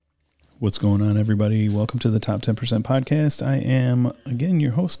What's going on, everybody? Welcome to the Top 10% Podcast. I am, again,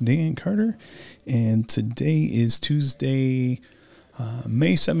 your host, Dan Carter, and today is Tuesday,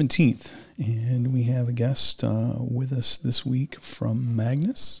 May 17th, and we have a guest with us this week from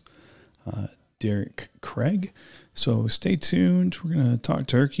Magnus, Derek Craig. So stay tuned. We're going to talk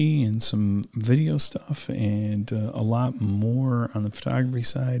turkey and some video stuff and a lot more on the photography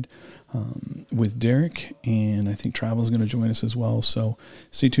side with Derek, and I think Travel is going to join us as well. So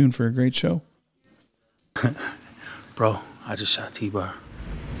stay tuned for a great show. Bro, I just shot T-Bar.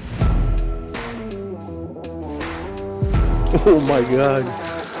 Oh my God.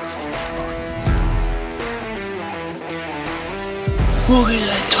 Look at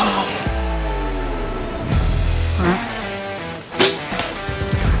that toe.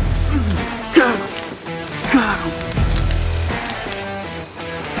 Got him.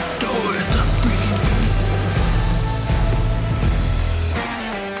 Oh, that's a freaking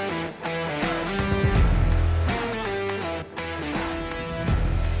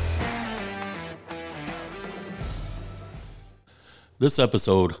This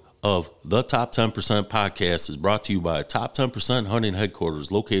episode of the Top 10% Podcast is brought to you by Top 10% Hunting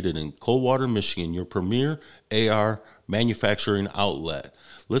Headquarters, located in Coldwater, Michigan, your premier AR manufacturing outlet.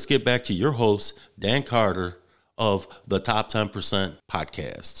 Let's get back to your host, Dan Carter, of the Top 10%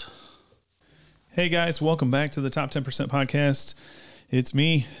 Podcast. Hey, guys. Welcome back to the Top 10% Podcast. It's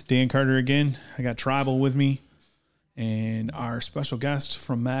me, Dan Carter, again. I got Tribal with me and our special guest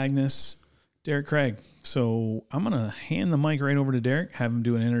from Magnus, Derek Craig. So I'm going to hand the mic right over to Derek, have him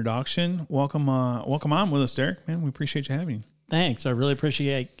do an introduction. Welcome on with us, Derek. Man, we appreciate you having you. Thanks. I really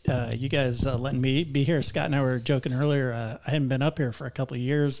appreciate you guys letting me be here. Scott and I were joking earlier. I hadn't been up here for a couple of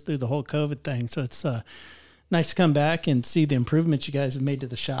years through the whole COVID thing. So it's nice to come back and see the improvements you guys have made to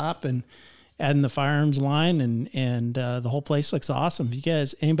the shop and adding the firearms line. And the whole place looks awesome. If you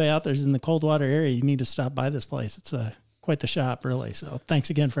guys, anybody out there is in the Coldwater area, you need to stop by this place. It's quite the shop, really. So thanks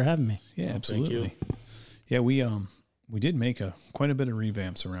again for having me. Yeah, absolutely. Thank you. Yeah, we did make quite a bit of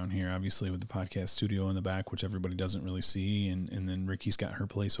revamps around here, obviously with the podcast studio in the back, which everybody doesn't really see, and then Ricky's got her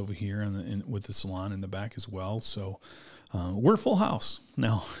place over here with the salon in the back as well. So we're a full house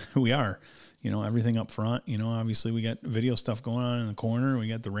now. We are, everything up front. Obviously we got video stuff going on in the corner. We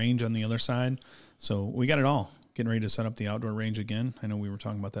got the range on the other side, so we got it all. Getting ready to set up the outdoor range again. I know we were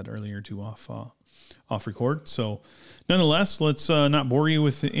talking about that earlier too off record. So nonetheless, let's not bore you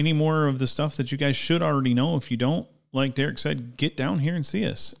with any more of the stuff that you guys should already know. If you don't, like Derek said, get down here and see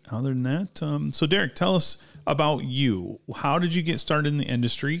us. Other than that, so Derek, tell us about you. How did you get started in the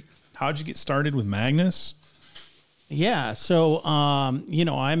industry? How did you get started with Magnus? Yeah. So,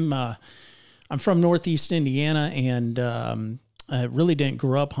 I'm from Northeast Indiana, and I really didn't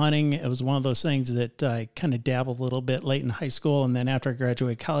grow up hunting. It was one of those things that I kind of dabbled a little bit late in high school, and then after I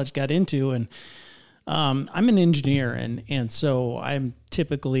graduated college, got into. And I'm an engineer, and so I'm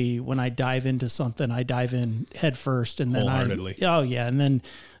typically, when I dive into something, I dive in head first, and then and then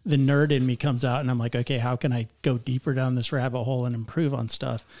the nerd in me comes out, and I'm like, okay, how can I go deeper down this rabbit hole and improve on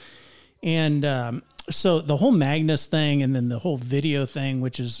stuff? And so the whole Magnus thing, and then the whole video thing,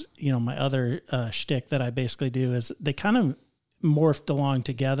 which is my other shtick that I basically do, is they kind of morphed along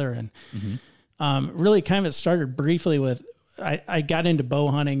together, and really kind of it started briefly with I got into bow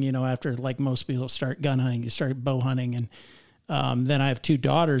hunting, after like most people start gun hunting, you start bow hunting, and then I have two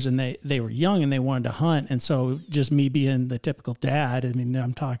daughters, and they were young and they wanted to hunt, and so just me being the typical dad, I mean,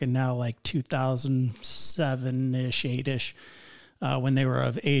 I'm talking now like 2007-ish, 8-ish, when they were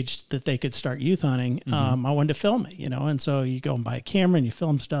of age that they could start youth hunting, I wanted to film it, and so you go and buy a camera and you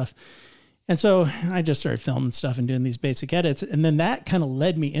film stuff. And so I just started filming stuff and doing these basic edits. And then that kind of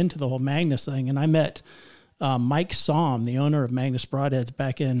led me into the whole Magnus thing. And I met Mike Somm, the owner of Magnus Broadheads,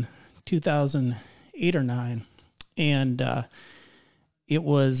 back in 2008 or 9. And it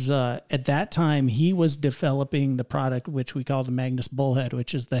was at that time he was developing the product which we call the Magnus Bullhead,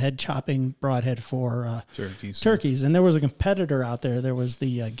 which is the head chopping broadhead for turkeys. And there was a competitor out there. There was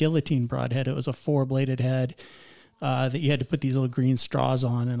the Guillotine Broadhead. It was a 4-bladed head. That you had to put these little green straws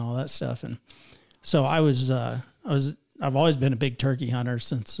on and all that stuff. And so I've always been a big turkey hunter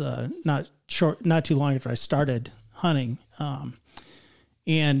since not too long after I started hunting.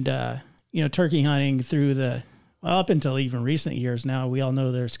 Turkey hunting through up until even recent years now, we all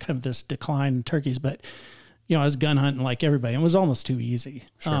know there's kind of this decline in turkeys, but I was gun hunting like everybody. It was almost too easy.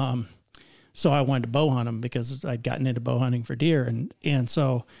 Sure. So I wanted to bow hunt them because I'd gotten into bow hunting for deer. And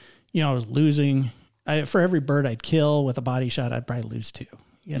so, I was losing. For every bird I'd kill with a body shot, I'd probably lose 2,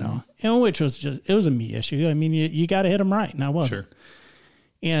 and which was it was a me issue. I mean, you got to hit them right. And I wasn't. Sure.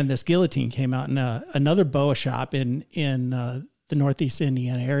 And this Guillotine came out in another boa shop in the the Northeast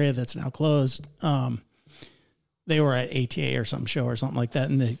Indiana area that's now closed. They were at ATA or some show or something like that.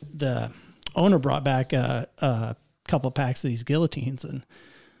 And the owner brought back a couple of packs of these guillotines. And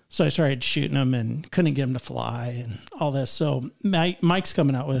so I started shooting them and couldn't get them to fly and all this. So Mike's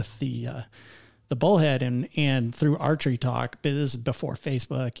coming out with the bullhead and through Archery Talk, but this is before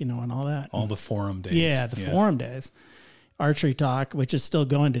Facebook, and all that. All the forum days. Yeah, the forum days. Archery Talk, which is still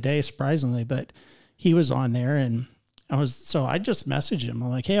going today, surprisingly, but he was on there and I just messaged him. I'm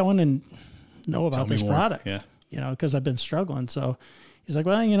like, hey, I want to know about this product. Yeah. Because I've been struggling. So he's like,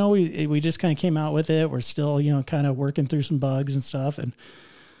 well, we just kind of came out with it. We're still, kind of working through some bugs and stuff. And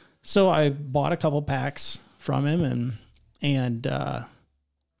so I bought a couple packs from him and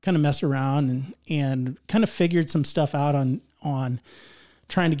kind of messed around and kind of figured some stuff out on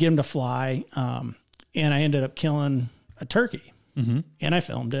trying to get him to fly. And I ended up killing a turkey and I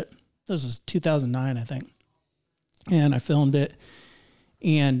filmed it. This was 2009, I think. And I filmed it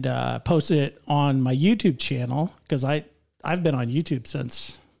and posted it on my YouTube channel because I've been on YouTube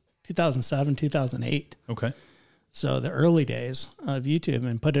since 2007, 2008. Okay. So the early days of YouTube,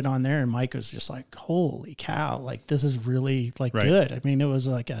 and put it on there, and Mike was just like, holy cow, like this is really good. I mean, it was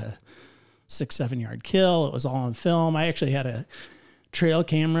like a 6-7 yard kill. It was all on film. I actually had a trail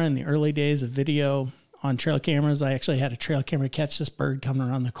camera in the early days of video on trail cameras. I actually had a trail camera catch this bird coming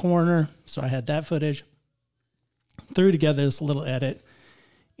around the corner. So I had that footage. Threw together this little edit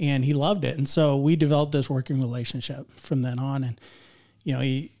and he loved it. And so we developed this working relationship from then on. And,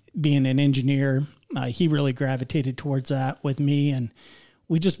 he being an engineer, he really gravitated towards that with me and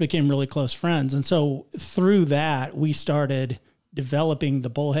we just became really close friends. And so through that, we started developing the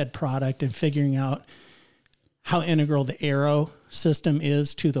bullhead product and figuring out how integral the arrow system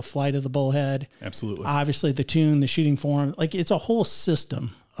is to the flight of the bullhead. Absolutely. Obviously the tune, the shooting form, it's a whole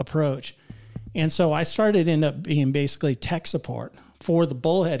system approach. And so I end up being basically tech support for the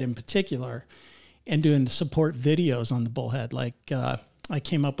bullhead in particular and doing support videos on the bullhead. I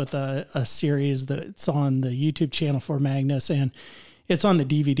came up with a series that's on the YouTube channel for Magnus and it's on the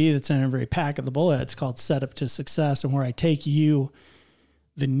DVD that's in every pack of the bullhead. It's called Setup to Success, and where I take you,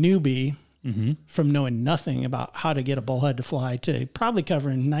 the newbie, from knowing nothing about how to get a bullhead to fly to probably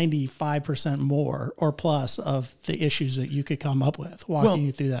covering 95% more or plus of the issues that you could come up with walking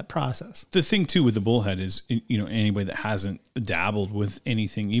you through that process. The thing too with the bullhead is, anybody that hasn't dabbled with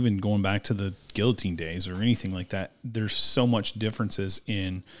anything, even going back to the guillotine days or anything like that, there's so much differences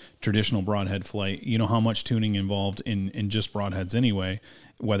in traditional broadhead flight. You know how much tuning involved in just broadheads anyway,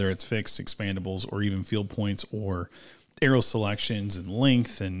 whether it's fixed, expandables, or even field points or arrow selections and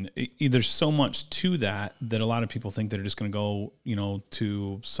length. And there's so much to that a lot of people think they're just going to go,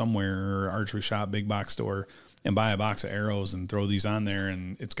 to somewhere, archery shop, big box store and buy a box of arrows and throw these on there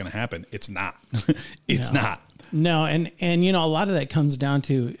and it's going to happen. It's not. Not. No. And, a lot of that comes down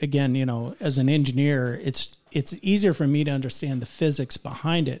to, again, as an engineer, it's easier for me to understand the physics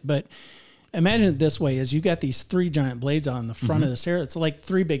behind it. But imagine it this way, is you got these 3 giant blades on the front of this arrow. It's like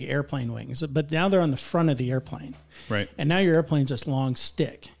 3 big airplane wings, but now they're on the front of the airplane. Right. And now your airplane's this long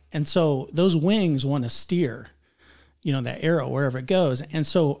stick. And so those wings want to steer, that arrow wherever it goes. And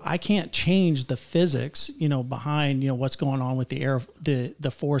so I can't change the physics, behind, what's going on with the air,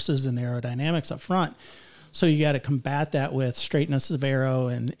 the forces and the aerodynamics up front. So you got to combat that with straightness of arrow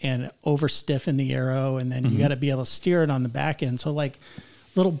and over stiffen the arrow. And then you got to be able to steer it on the back end. So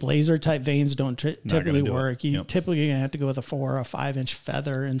little blazer type vanes don't typically work. You typically gonna have to go with a 4 or a 5-inch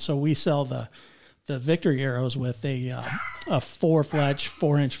feather. And so we sell the Victory arrows with a 4-fletch,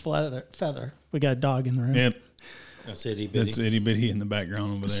 4-inch feather. We got a dog in the room. Yep. That's itty bitty. That's itty bitty in the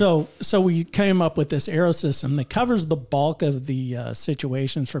background over there. So we came up with this arrow system that covers the bulk of the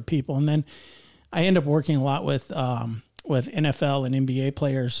situations for people. And then I end up working a lot with NFL and NBA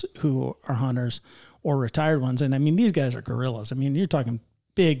players who are hunters or retired ones. And I mean, these guys are gorillas. I mean, you're talking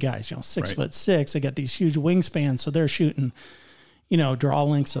big guys, 6'6". They got these huge wingspans. So they're shooting, draw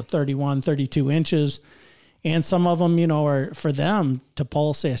lengths of 31, 32 inches. And some of them, are for them to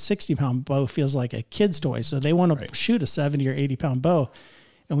pull, say, a 60-pound bow feels like a kid's toy. So they want to shoot a 70 or 80-pound bow.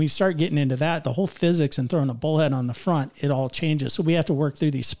 And we start getting into that, the whole physics and throwing a bullhead on the front, it all changes. So we have to work through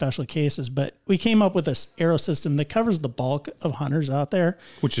these special cases. But we came up with this arrow system that covers the bulk of hunters out there.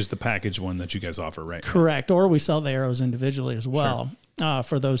 Which is the package one that you guys offer, right? Correct. Or we sell the arrows individually as well. Sure.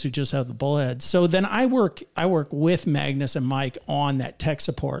 For those who just have the bullhead. So then I work with Magnus and Mike on that tech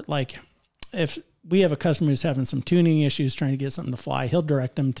support. Like if we have a customer who's having some tuning issues trying to get something to fly, he'll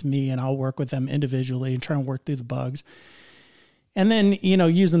direct them to me and I'll work with them individually and try and work through the bugs. And then,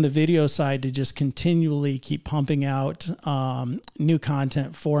 using the video side to just continually keep pumping out new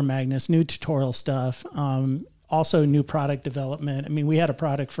content for Magnus, new tutorial stuff, also new product development. I mean, we had a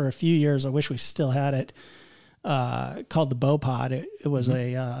product for a few years. I wish we still had it, called the bow pod. It was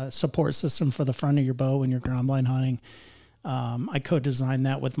a support system for the front of your bow when you're ground blind hunting. I co-designed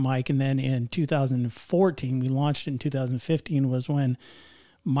that with Mike. And then in 2014, we launched it in 2015 was when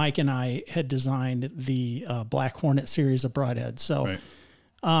Mike and I had designed the Black Hornet series of broadheads. So, right.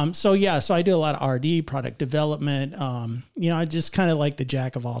 So I do a lot of RD, product development. I just kind of like the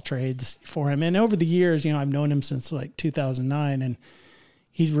jack of all trades for him. And over the years, I've known him since like 2009, and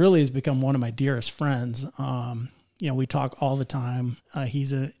he really has become one of my dearest friends. We talk all the time.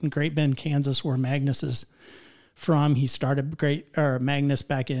 He's in Great Bend, Kansas, where Magnus is from. He started Magnus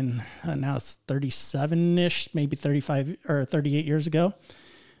back in, now it's 37-ish, maybe 35 or 38 years ago.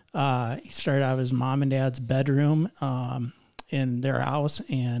 He started out of his mom and dad's bedroom in their house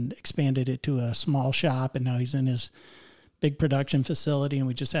and expanded it to a small shop. And now he's in his big production facility, and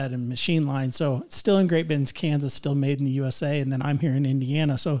we just added a machine line. So it's still in Great Bend, Kansas, still made in the USA. And then I'm here in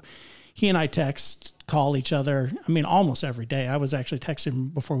Indiana. So he and I call each other. I mean, almost every day. I was actually texting him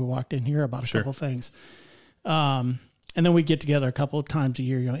before we walked in here about a couple things. And then we get together a couple of times a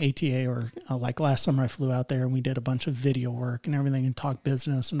year, ATA, or like last summer I flew out there and we did a bunch of video work and everything and talk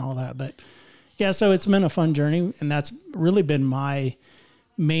business and all that. But yeah, so it's been a fun journey, and that's really been my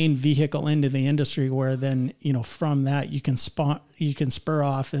main vehicle into the industry, where then, from that you can spur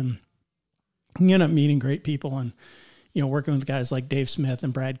off and you end up meeting great people and, working with guys like Dave Smith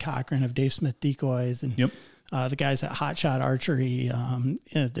and Brad Cochran of Dave Smith Decoys and, the guys at Hot Shot Archery.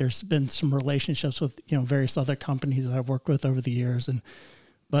 There's been some relationships with, various other companies that I've worked with over the years.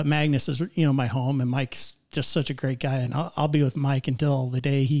 But Magnus is, my home, and Mike's just such a great guy. And I'll be with Mike until the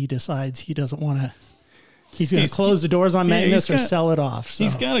day he decides he doesn't want to, he's going to close the doors on Magnus or sell it off. So.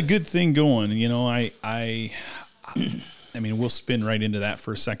 He's got a good thing going. I mean, we'll spin right into that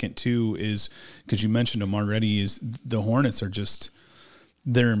for a second too, is because you mentioned them already, is the Hornets are just,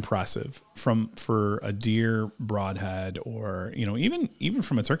 they're impressive for a deer broadhead, or, even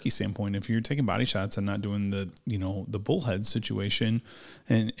from a turkey standpoint, if you're taking body shots and not doing the bullhead situation,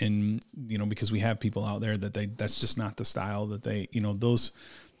 and because we have people out there that's just not the style that they,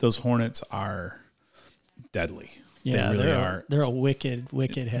 those Hornets are deadly. Yeah, they really are. They're a wicked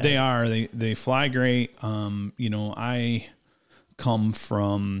head. They are. They fly great. I come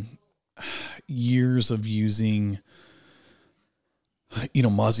from years of using,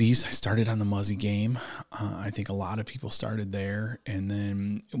 muzzies. I started on the muzzy game. I think a lot of people started there, and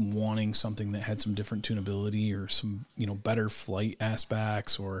then wanting something that had some different tunability or some, better flight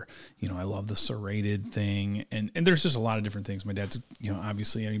aspects, or, I love the serrated thing. And there's just a lot of different things. My dad's,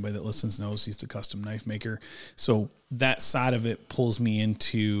 obviously anybody that listens knows he's the custom knife maker. So that side of it pulls me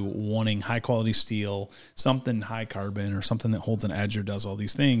into wanting high quality steel, something high carbon, or something that holds an edge or does all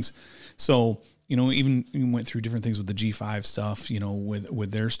these things. So, even went through different things with the G5 stuff,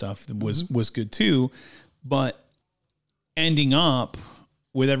 with their stuff was good too. But ending up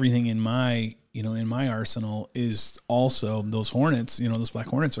with everything in my arsenal is also those Hornets, those Black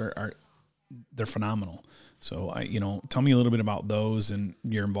Hornets they're phenomenal. So tell me a little bit about those and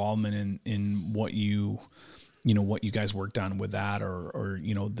your involvement in what what you guys worked on with that, or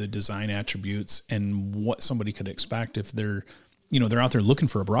the design attributes and what somebody could expect if they're out there looking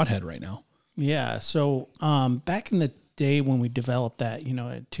for a broadhead right now. Yeah. So back in the day when we developed that,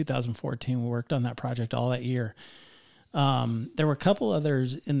 in 2014, we worked on that project all that year. There were a couple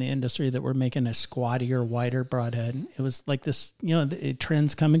others in the industry that were making a squattier, wider broadhead. It was like this,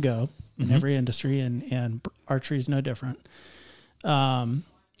 trends come and go in every industry, and archery is no different. And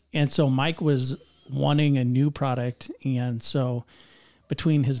so Mike was wanting a new product. And so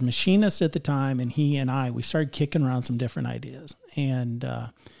between his machinist at the time and he and I, we started kicking around some different ideas. And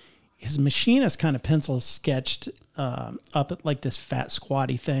his machinist kind of pencil sketched up at like this fat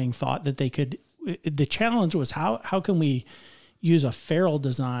squatty thing, thought that they could, the challenge was how can we use a ferrule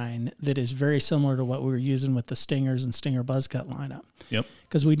design that is very similar to what we were using with the Stingers and Stinger Buzzcut lineup. Yep.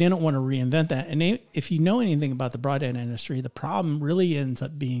 Because we didn't want to reinvent that. And if you know anything about the broadhead industry, the problem really ends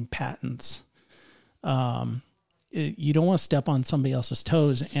up being patents. You don't want to step on somebody else's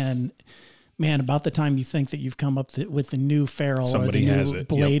toes, and man, about the time you think that you've come up with the new ferrule somebody or the new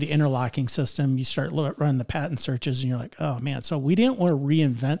blade interlocking system, you start running the patent searches and you're like, oh man. So we didn't want to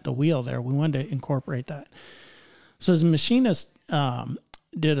reinvent the wheel there. We wanted to incorporate that. So as a machinist,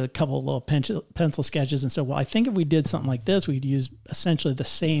 did a couple of little pencil sketches and said, well, I think if we did something like this, we'd use essentially the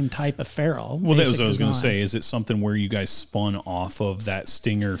same type of ferrule. Well, that was what I was going to say. Is it something where you guys spun off of that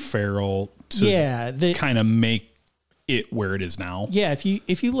Stinger ferrule to kind of make it where it is now? Yeah, if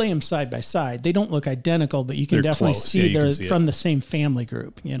you lay them side by side, they don't look identical, but you can They're definitely close. see Yeah, they're from the same family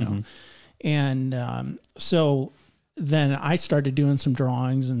group, Mm-hmm. And so then I started doing some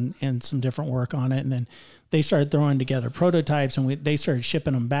drawings and some different work on it. And then they started throwing together prototypes, and they started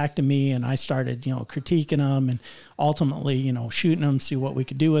shipping them back to me. And I started, critiquing them and ultimately, shooting them, see what we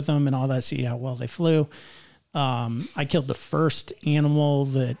could do with them and all that, see how well they flew. I killed the first animal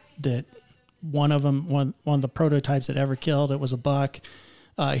that one of the prototypes that ever killed. It was a buck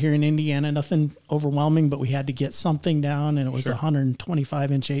here in Indiana, nothing overwhelming, but we had to get something down, and it was a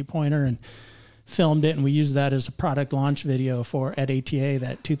 125-inch 8-pointer, and filmed it, and we used that as a product launch video at ATA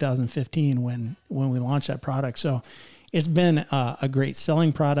that 2015 when we launched that product. So it's been a great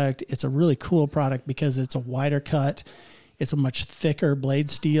selling product. It's a really cool product because it's a wider cut. It's a much thicker blade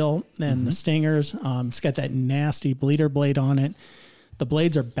steel than the Stingers. It's got that nasty bleeder blade on it. The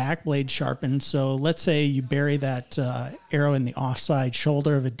blades are back blade sharpened. So let's say you bury that arrow in the offside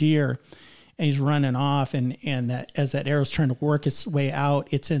shoulder of a deer, and he's running off, and that as that arrow's trying to work its way out,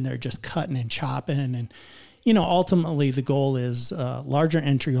 it's in there just cutting and chopping. And, ultimately the goal is larger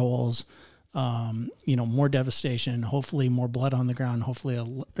entry holes, more devastation, hopefully more blood on the ground,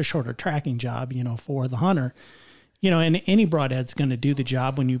 hopefully a shorter tracking job, for the hunter. And any broadhead's going to do the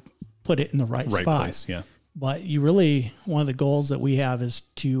job when you put it in the right spot. Place, yeah. But one of the goals that we have is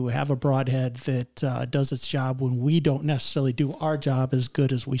to have a broadhead that does its job when we don't necessarily do our job as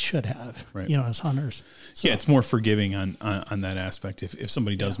good as we should have, as hunters. So, yeah, it's more forgiving on that aspect. If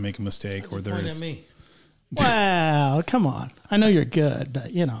somebody does make a mistake or there is. Me. Wow, come on. I know you're good, but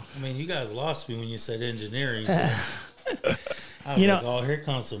I mean, you guys lost me when you said engineering. I was like, oh, here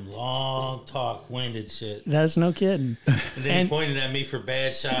comes some long talk, winded shit. That's no kidding. And then he pointed at me for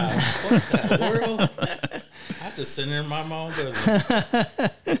bad shots. What the world? I just sitting there in my own business.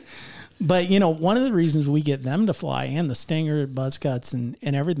 But, one of the reasons we get them to fly, and the Stinger, buzz cuts, and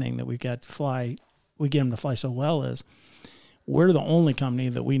everything that we've got to fly, we get them to fly so well, is we're the only company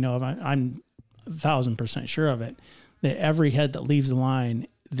that we know of, I'm 1,000% sure of it, that every head that leaves the line,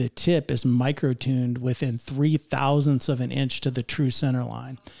 the tip is micro-tuned within 0.003 of an inch to the true center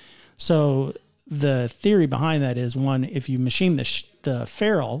line. So the theory behind that is, one, if you machine the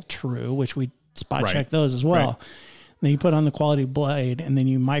ferrule true, which we spot check those as well, then you put on the quality blade, and then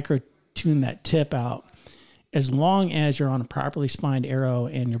you micro-tune that tip out. As long as you're on a properly spined arrow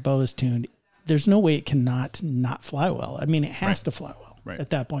and your bow is tuned, there's no way it cannot not fly well. I mean, it has to fly well at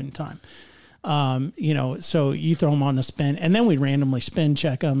that point in time. So you throw them on the spin, and then we randomly spin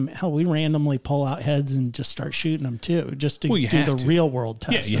check them. Hell, we randomly pull out heads and just start shooting them too, just to do the real world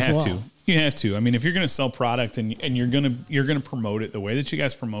test. Yeah, you have to. You have to. I mean, if you're going to sell product and you're going to promote it the way that you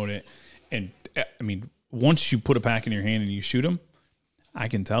guys promote it, and I mean, once you put a pack in your hand and you shoot them, I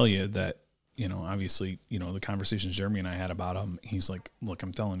can tell you that, obviously, the conversations Jeremy and I had about them, he's like, look,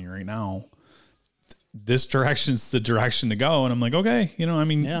 I'm telling you right now, this direction's the direction to go. And I'm like, okay,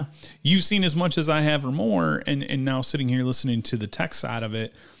 you've seen as much as I have or more. And now sitting here listening to the tech side of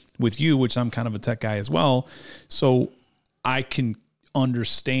it with you, which I'm kind of a tech guy as well. So I can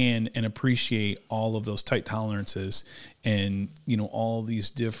understand and appreciate all of those tight tolerances and, all these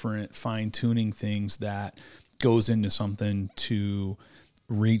different fine tuning things that goes into something to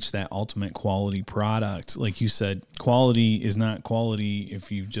reach that ultimate quality product. Like you said, quality is not quality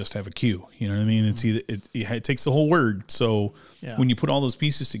if you just have a Q. You know what I mean? It's either it takes the whole word. So when you put all those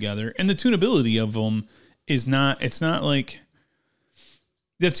pieces together, and the tunability of them is not. It's not like,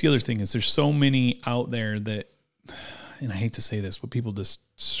 that's the other thing, is there's so many out there that, and I hate to say this, but people just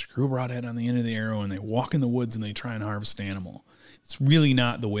screw a broadhead on the end of the arrow and they walk in the woods and they try and harvest an animal. It's really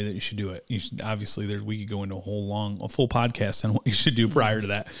not the way that you should do it. You should, obviously, we could go into a full podcast on what you should do prior to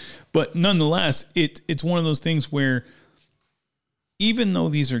that. But nonetheless, it's one of those things where, even though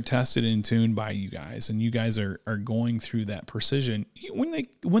these are tested and tuned by you guys, and you guys are going through that precision, when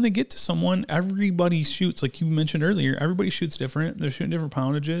they get to someone, everybody shoots, like you mentioned earlier, everybody shoots different. They're shooting different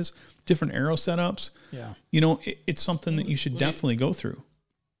poundages, different arrow setups. Yeah. It's something that you should definitely go through.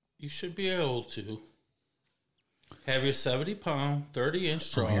 You should be able to have your 70-pound,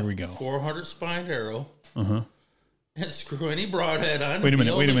 30-inch draw, here we go. 400 spined arrow, and screw any broadhead on. Wait a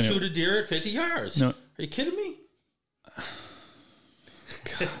minute. Shoot a deer at 50 yards. No. Are you kidding me?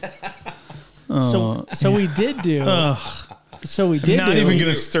 So we did do. So we did. Not even going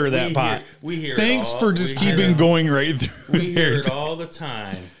to stir that pot. We hear. Thanks for just keeping going right through. We hear it all the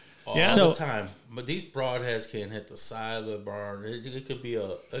time. All the time. But these broadheads can't hit the side of the barn. It could be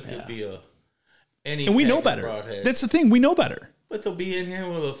a. Any, and we know better. Broadhead. That's the thing. We know better. But they'll be in here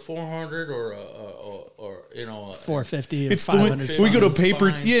with a 400 or a 450 or it's 500. We go to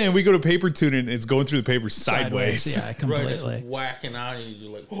paper. Yeah, and we go to paper tuning. And it's going through the paper sideways. Yeah, completely. Right, it's whacking out, and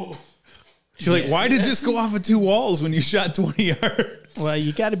you're like, oh. You're like, why did this go off of two walls when you shot 20 yards? Well,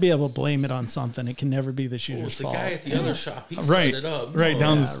 you got to be able to blame it on something. It can never be the shooter's the fault. guy at the other shop, he Right. set it up. Right.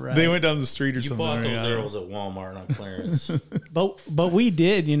 No, They went down the street or You something. bought those Yeah. arrows at Walmart on clearance. But we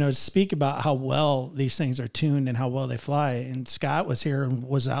did, to speak about how well these things are tuned and how well they fly. And Scott was here and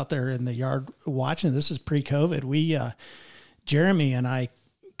was out there in the yard watching. This is pre-COVID. We, Jeremy and I,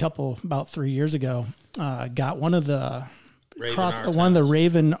 about 3 years ago, got one of the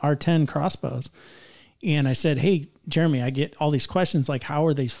Raven R10 crossbows. And I said, hey, Jeremy, I get all these questions like, how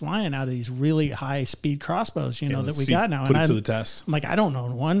are they flying out of these really high speed crossbows, that we got now? Put it to the test. I'm like, I don't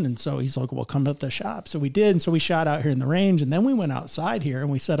own one. And so he's like, well, come up to the shop. So we did. And so we shot out here in the range. And then we went outside here and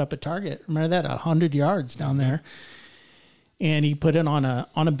we set up a target. Remember that? 100 yards down there. And he put it on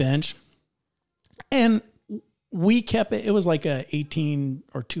a bench. And we kept it. It was like a 18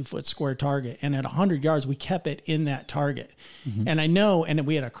 or 2 foot square target. And at 100 yards, we kept it in that target. Mm-hmm. And I know, and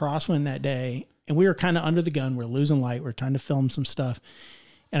we had a crosswind that day. And we were kind of under the gun. We're losing light. We're trying to film some stuff.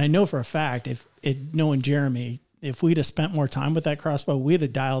 And I know for a fact, knowing Jeremy, if we'd have spent more time with that crossbow, we'd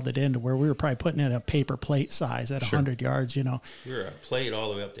have dialed it into where we were probably putting it at a paper plate size at 100 yards, We were at plate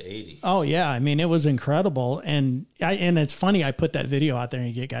all the way up to 80. Oh, yeah. I mean, it was incredible. And it's funny, I put that video out there and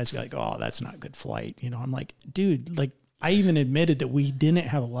you get guys like, oh, that's not good flight. I'm like, dude, like, I even admitted that we didn't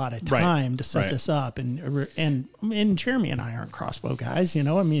have a lot of time to set this up, and Jeremy and I aren't crossbow guys, I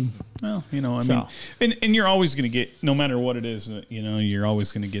mean. Well, and you're always going to get, no matter what it is, you're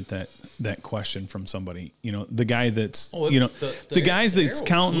always going to get that question from somebody, the guy that's, the guys that's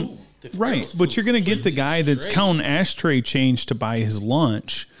counting, right? But you're going to get the guy that's counting ashtray change to buy his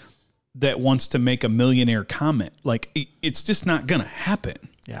lunch that wants to make a millionaire comment. Like, it's just not going to happen.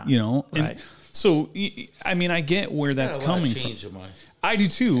 Yeah. And so, I mean, I get where that's coming from. I do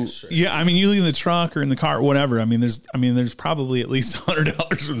too. Yeah, I mean, you leave in the truck or in the car or whatever. I mean, there's probably at least $100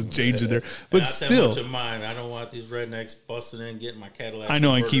 worth of change in there. But not still, that much of mine. I don't want these rednecks busting in, getting my Cadillac. I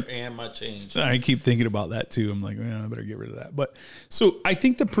know. And my change. I keep thinking about that too. I'm like, man, I better get rid of that. But so I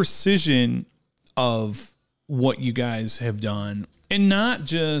think the precision of what you guys have done, and not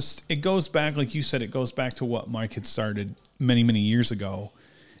just, it goes back, like you said, it goes back to what Mike had started many, many years ago.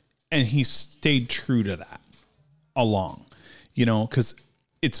 And he stayed true to that along, because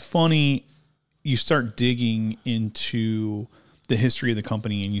it's funny. You start digging into the history of the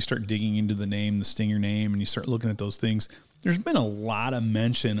company and you start digging into the name, the Stinger name, and you start looking at those things. There's been a lot of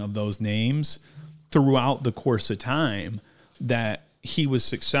mention of those names throughout the course of time that he was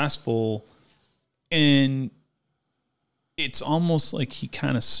successful. And it's almost like he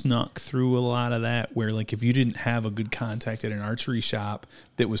kind of snuck through a lot of that, where like, if you didn't have a good contact at an archery shop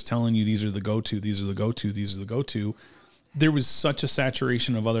that was telling you these are the go-to, these are the go-to, these are the go-to, there was such a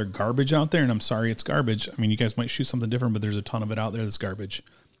saturation of other garbage out there. And I'm sorry, it's garbage. I mean, you guys might shoot something different, but there's a ton of it out there that's garbage.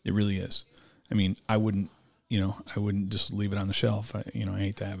 It really is. I mean, I wouldn't just leave it on the shelf. I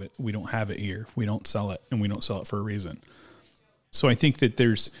hate to have it. We don't have it here. We don't sell it, and we don't sell it for a reason. So I think that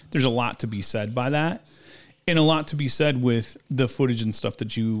there's a lot to be said by that. And a lot to be said with the footage and stuff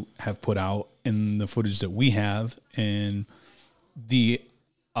that you have put out and the footage that we have and the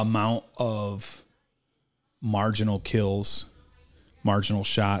amount of marginal kills, marginal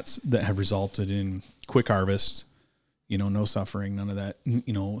shots that have resulted in quick harvest, no suffering, none of that,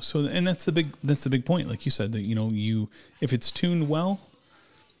 so, and that's the big point. Like you said, that, if it's tuned well,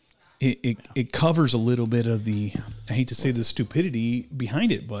 it covers a little bit of the, I hate to say the stupidity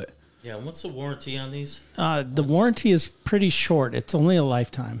behind it, but yeah. What's the warranty on these? The warranty is pretty short. It's only a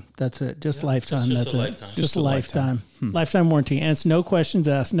lifetime. That's it. Just lifetime. That's it. Just a lifetime. Lifetime warranty. And it's no questions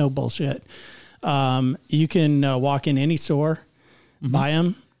asked, no bullshit. You can walk in any store, buy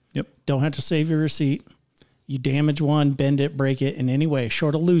them. Yep. Don't have to save your receipt. You damage one, bend it, break it in any way,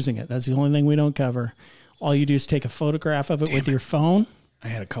 short of losing it. That's the only thing we don't cover. All you do is take a photograph of it with your phone. I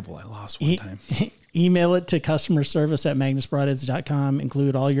had a couple I lost one time. Email it to customer service at magnusbroadheads.com,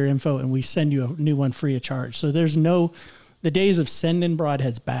 include all your info, and we send you a new one free of charge. So there's the days of sending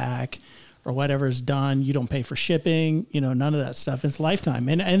broadheads back or whatever is done. You don't pay for shipping, none of that stuff. It's lifetime.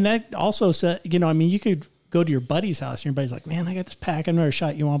 And that also said, you could go to your buddy's house and your buddy's like, man, I got this pack. I've never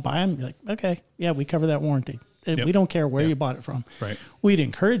shot. You want to buy them? You're like, okay, yeah, we cover that warranty. Yep. We don't care where you bought it from. Right. We'd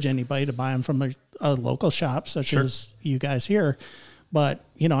encourage anybody to buy them from a local shop, such as you guys here. But,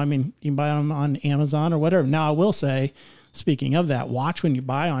 you can buy them on Amazon or whatever. Now, I will say, speaking of that, watch when you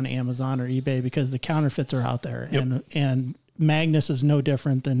buy on Amazon or eBay, because the counterfeits are out there. Yep. And Magnus is no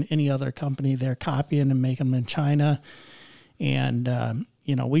different than any other company. They're copying and making them in China. And,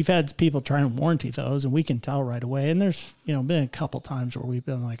 we've had people try and warranty those, and we can tell right away. And there's, been a couple times where we've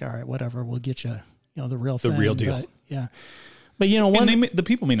been like, all right, whatever, we'll get you, the real thing. The real deal. But, yeah. But one, and the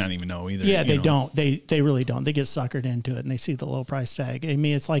people may not even know either. yeah, they don't. They really don't. They get suckered into it, and they see the low price tag. I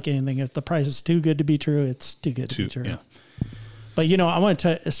mean, it's like anything. If the price is too good to be true, it's too good to be true. Yeah. But I want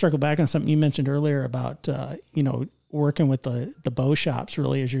to circle back on something you mentioned earlier about working with the bow shops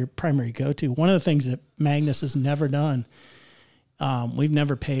really as your primary go-to. One of the things that Magnus has never done, we've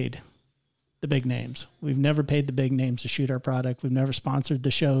never paid the big names. We've never paid the big names to shoot our product. We've never sponsored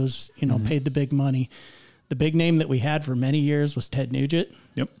the shows. Paid the big money. The big name that we had for many years was Ted Nugent.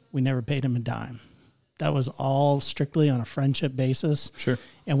 Yep. We never paid him a dime. That was all strictly on a friendship basis. Sure.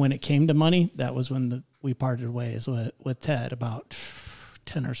 And when it came to money, that was when we parted ways with Ted about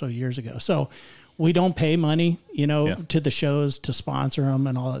 10 or so years ago. So we don't pay money, to the shows to sponsor them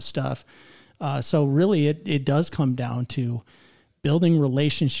and all that stuff. So really it does come down to building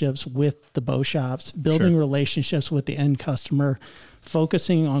relationships with the bow shops, building relationships with the end customer,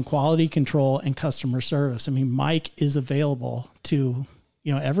 focusing on quality control and customer service. I mean, Mike is available to,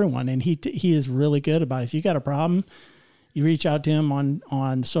 everyone, and he is really good about it. If you got a problem, you reach out to him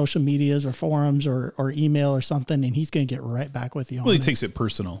on social medias or forums or email or something, and he's going to get right back with you. Well, he takes it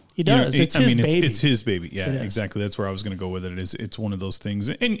personal. He does. It's his baby. It's his baby. Yeah, exactly. That's where I was going to go with it. It's one of those things,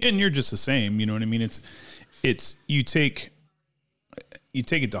 and you're just the same. You know what I mean? It's you take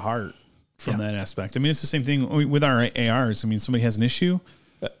it to heart from that aspect. I mean, it's the same thing with our ARs. I mean, somebody has an issue,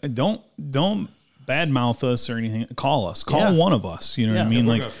 don't badmouth us or anything. Call us. Call one of us. You know what I mean?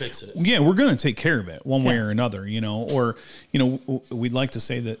 We're gonna fix it. Yeah, we're going to take care of it one way or another. Or we'd like to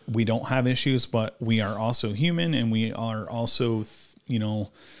say that we don't have issues, but we are also human, and we are also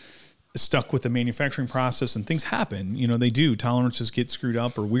stuck with the manufacturing process, and things happen. They do. Tolerances get screwed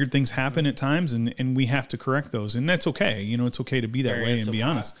up, or weird things happen at times, and we have to correct those, and that's okay. It's okay to be that way and be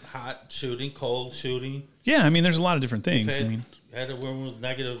honest. Hot shooting, cold shooting. Yeah, I mean, there's a lot of different things. Had it when it was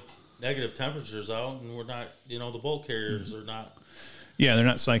negative temperatures out, and we're not, the bull carriers are not. Yeah, they're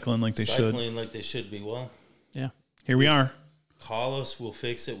not cycling like they should. Be. Well, yeah. Here we are. Call us. We'll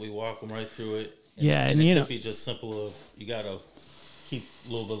fix it. We walk them right through it. And it could be just simple of you got to keep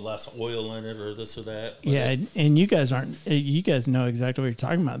a little bit less oil in it or this or that. Yeah, and you guys know exactly what you're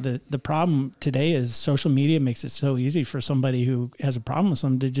talking about. The problem today is social media makes it so easy for somebody who has a problem with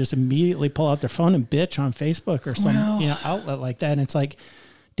something to just immediately pull out their phone and bitch on Facebook or some outlet like that. And it's like,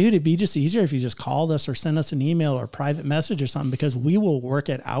 dude, it'd be just easier if you just called us or sent us an email or private message or something, because we will work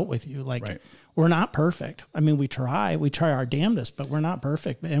it out with you. We're not perfect. I mean, we try our damnedest, but we're not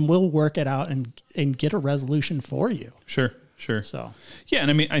perfect, and we'll work it out and get a resolution for you. Sure. So, yeah.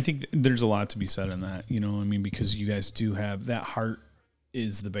 And I mean, I think there's a lot to be said in that, because you guys do have that heart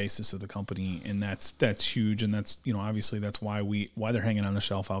is the basis of the company, and that's huge. And that's, obviously that's why they're hanging on the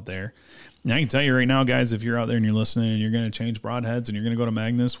shelf out there. And I can tell you right now, guys, if you're out there and you're listening and you're going to change broadheads and you're going to go to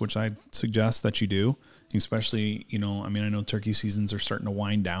Magnus, which I suggest that you do, especially, I know turkey seasons are starting to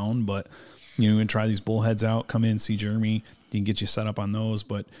wind down, but and try these bullheads out, come in, see Jeremy, he can get you set up on those.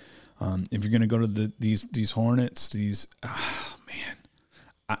 But if you're going to go to these Hornets,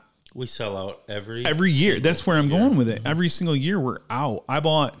 we sell out every year. That's where I'm going with it. Every single year we're out. I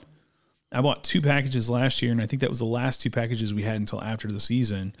bought 2 packages last year, and I think that was the last 2 packages we had until after the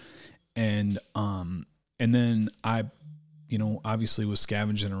season. And then I, obviously was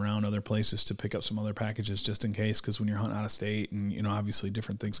scavenging around other places to pick up some other packages just in case, because when you're hunting out of state and, obviously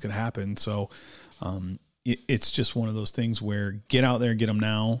different things could happen. So it's just one of those things where get out there, get them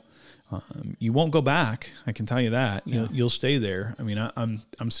now. You won't go back. I can tell you that. You'll stay there. I mean,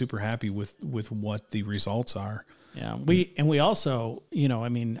 I'm super happy with what the results are. Yeah. We also,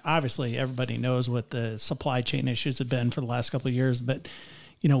 obviously everybody knows what the supply chain issues have been for the last couple of years, but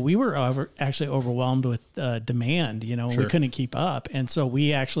we were actually overwhelmed with demand. Sure. We couldn't keep up. And so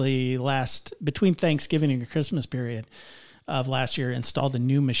we actually between Thanksgiving and the Christmas period of last year, installed a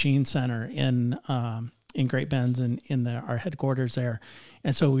new machine center in Great Bend and in our headquarters there.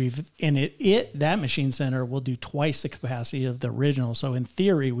 And so that machine center will do twice the capacity of the original. So in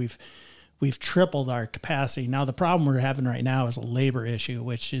theory, we've tripled our capacity. Now the problem we're having right now is a labor issue,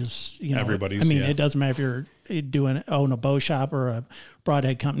 which is, everybody's. It doesn't matter if you're own a bow shop or a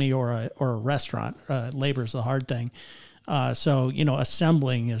broadhead company or a restaurant. Labor is the hard thing. So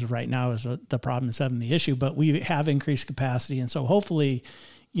assembling is right now is the problem is having the issue, but we have increased capacity. And so hopefully,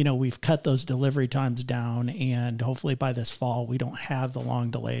 we've cut those delivery times down, and hopefully by this fall, we don't have the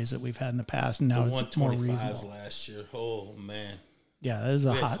long delays that we've had in the past. And now it's more reasonable. Last year. Oh man. Yeah, that is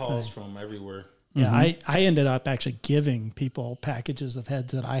a hot calls thing. from everywhere. Yeah, I ended up actually giving people packages of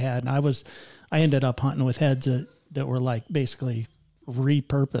heads that I had, and I ended up hunting with heads that were like basically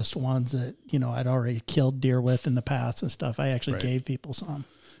repurposed ones that, I'd already killed deer with in the past and stuff. I actually Right. gave people some.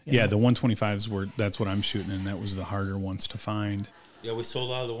 Yeah, the 125s that's what I'm shooting, and that was the harder ones to find. Yeah, we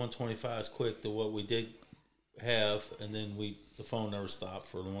sold out of the 125s quick to what we did have, and then the phone never stopped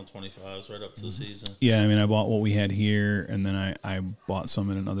for the 125s right up to the season. Yeah, I mean, I bought what we had here, and then I bought some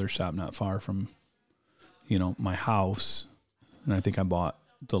in another shop not far from, my house, and I think I bought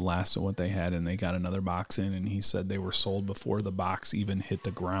the last of what they had, and they got another box in, and he said they were sold before the box even hit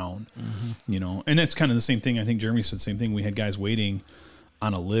the ground, and it's kind of the same thing. I think Jeremy said the same thing. We had guys waiting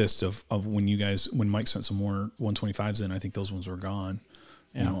on a list of when Mike sent some more 125s in, I think those ones were gone,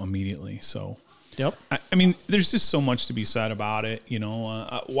 immediately. So, Yep. I mean, there's just so much to be said about it.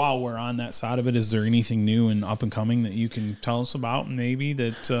 While we're on that side of it, is there anything new and up and coming that you can tell us about maybe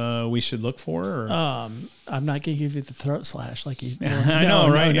that we should look for? Or? I'm not going to give you the throat slash like you. I know,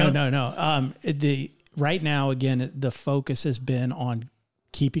 right? No. Right now, again, the focus has been on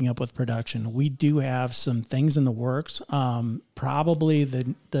keeping up with production. We do have some things in the works. Probably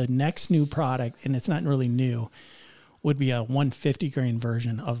the next new product, and it's not really new, would be a 150 grain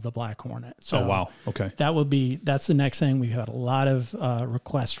version of the Black Hornet. So oh, wow. Okay. That's the next thing. We've had a lot of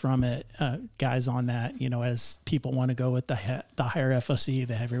requests from it, guys on that, as people want to go with the higher FOC,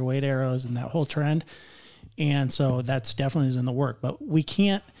 the heavier weight arrows and that whole trend. And so that's definitely is in the work, but we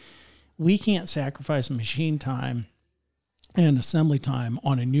can't sacrifice machine time and assembly time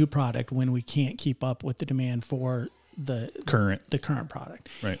on a new product when we can't keep up with the demand for the current product.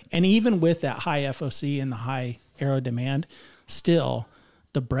 Right. And even with that high FOC and the high arrow demand, still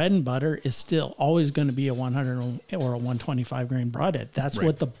the bread and butter is still always going to be a 100 or a 125 grain broadhead. That's Right.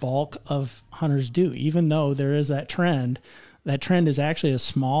 what the bulk of hunters do. Even though there is that trend is actually a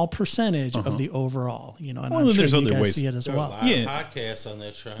small percentage of the overall, and Well, I'm sure there's you other guys ways. see it as There are a well. lot Yeah. of podcasts on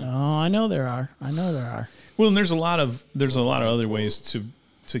that trend. Oh, I know there are. Well, and there's a lot of other ways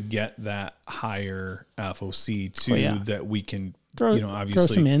to get that higher FOC too, that we can, obviously throw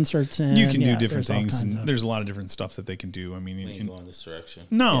some inserts in. You can do Yeah, different there's all things, kinds and of- there's a lot of different stuff that they can do. I mean, We ain't going this direction.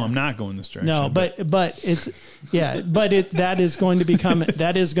 no, I'm not going this direction. No, but it's that is going to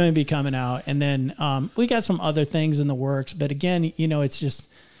be coming out, and then we got some other things in the works. But again, it's just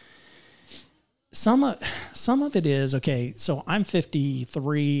some of it is okay. So I'm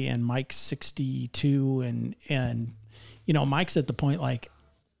 53 and Mike's 62, and Mike's at the point like,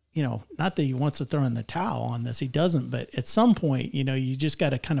 not that he wants to throw in the towel on this, he doesn't. But at some point, you just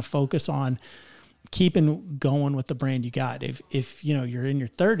got to kind of focus on keeping going with the brand you got. If you're in your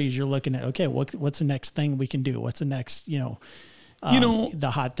 30s, you're looking at, okay, what's the next thing we can do? What's the next,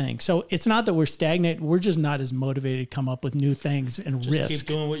 the hot thing. So it's not that we're stagnant. We're just not as motivated to come up with new things and Just risk. keep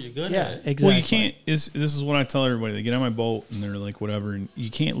doing what you're good Yeah, at. exactly. Well, you can't. This is what I tell everybody. They get on my boat and they're like, whatever, and you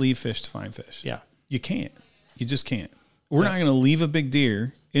can't leave fish to find fish. Yeah. You can't. You just can't. We're not going to leave a big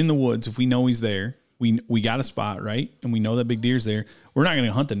deer in the woods if we know he's there. We got a spot, right? And we know that big deer's there. We're not going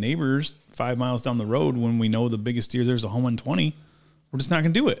to hunt the neighbors 5 miles down the road when we know the biggest deer there's a home 120. We're just not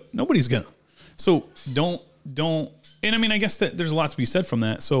going to do it. Nobody's going to. So don't. And I mean, I guess that there's a lot to be said from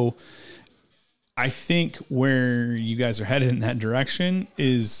that. So I think where you guys are headed in that direction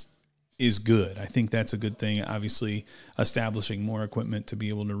is good. I think that's a good thing. Obviously, establishing more equipment to be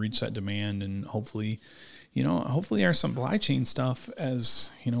able to reach that demand, and hopefully our supply chain stuff, as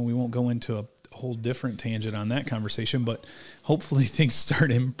we won't go into a whole different tangent on that conversation, but hopefully things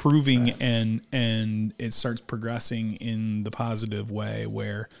start improving and it starts progressing in the positive way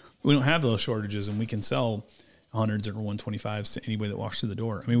where we don't have those shortages and we can sell hundreds or 125s to anybody that walks through the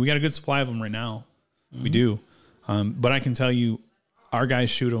door. I mean, we got a good supply of them right now. Mm-hmm. We do. But I can tell you our guys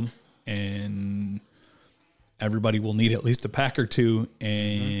shoot them, and everybody will need at least a pack or two,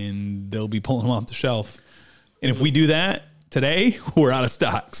 and they'll be pulling them off the shelf. And if we do that today, we're out of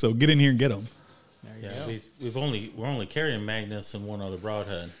stock. So get in here and get them. Yeah, we're only carrying Magnus and one other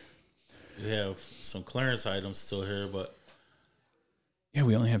broadhead. We have some clearance items still here, but yeah,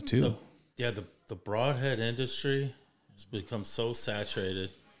 we only have two. The broadhead industry has become so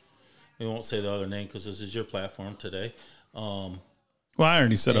saturated. We won't say the other name because this is your platform today. Well, I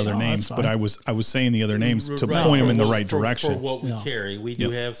already said other names, fine. but I was saying the other names to Right. point them in the right For direction. what we carry. We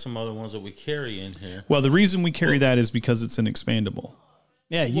do have some other ones that we carry in here. Well, the reason we carry that is because it's an expandable.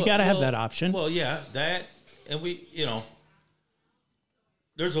 Yeah, you got to have that option. Well, yeah, that, and we,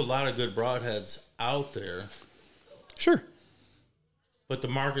 there's a lot of good broadheads out there, Sure. but the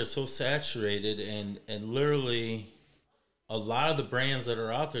market is so saturated, and literally a lot of the brands that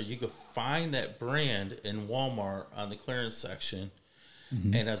are out there, you could find that brand in Walmart on the clearance section.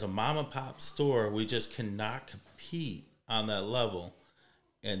 Mm-hmm. And as a mom and pop store, we just cannot compete on that level.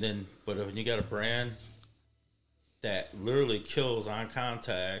 And then, but when you got a brand, that literally kills on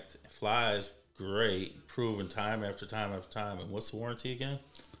contact, flies great, proven time after time after time. And what's the warranty again?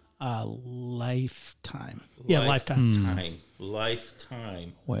 Lifetime. Yeah, lifetime.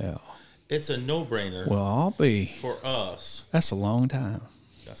 Lifetime. Well, it's a no-brainer. Well, I'll be for us. That's a long time.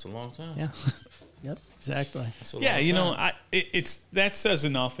 That's a long time. Yeah. Yep. Exactly. Yeah, you know, it's that says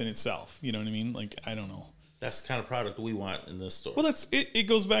enough in itself. You know what I mean? Like, I don't know. That's the kind of product we want in this store. Well, that's it. It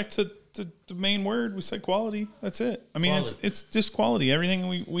goes back to the main word. We said quality. That's it. I mean, it's just quality.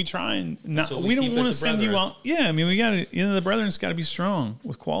 Everything we try and not. We don't want to send you out. Yeah, I mean, we got to. You know, the brethren's got to be strong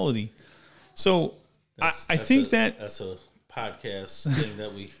with quality. So I think that's a podcast thing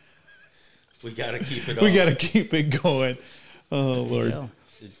that we got to keep it. We got to keep it going. Oh Lord. Yeah.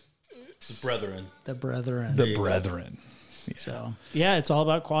 The brethren. The brethren. The brethren. Yeah. So yeah, it's all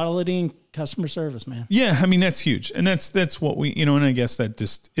about quality and customer service, man. Yeah, I mean that's huge, and that's what we, you know, and I guess that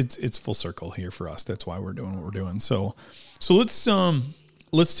just it's full circle here for us. That's why we're doing what we're doing. So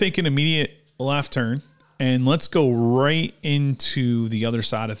let's take an immediate left turn and let's go right into the other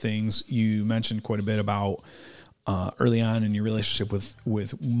side of things. You mentioned quite a bit about early on in your relationship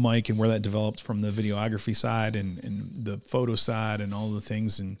with Mike and where that developed from the videography side and the photo side and all the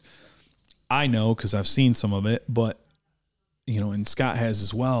things. And I know because I've seen some of it, but you know, and Scott has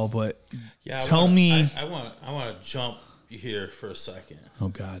as well. But yeah, tell me, I want to jump here for a second. Oh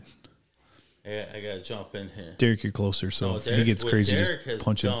God, I got to jump in here. Derek, you're closer, so if he gets crazy, Derek just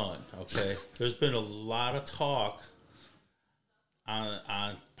punch him. Okay, there's been a lot of talk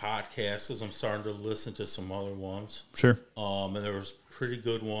on podcasts because I'm starting to listen to some other ones. Sure. And there was a pretty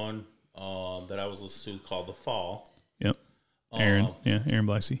good one that I was listening to called The Fall. Yep. Aaron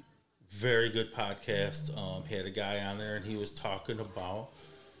Blasey. Very good podcast. He had a guy on there, and he was talking about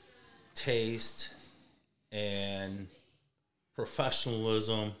taste and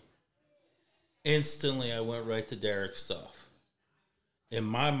professionalism. Instantly, I went right to Derek's stuff. In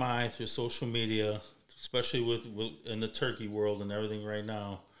my mind, through social media, especially with in the turkey world and everything right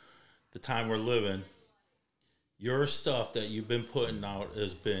now, the time we're living, your stuff that you've been putting out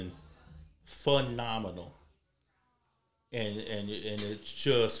has been phenomenal. And it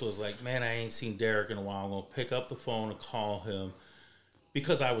just was like, man, I ain't seen Derek in a while. I'm going to pick up the phone and call him.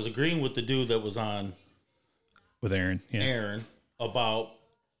 Because I was agreeing with the dude that was on with Aaron. Yeah. Aaron about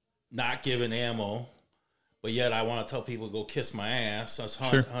not giving ammo. But yet I want to tell people, go kiss my ass. Us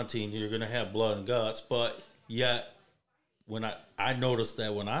hunting, you're going to have blood and guts. But yet when I noticed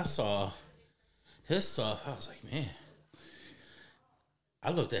that when I saw his stuff, I was like, man. I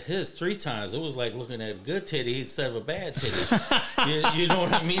looked at his 3 times. It was like looking at a good titty instead of a bad titty. you know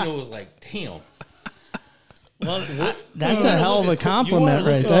what I mean? It was like, damn. Well, that's a hell of a compliment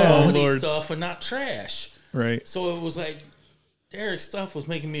right there. Quality stuff and not trash. Right. So it was like Derek's stuff was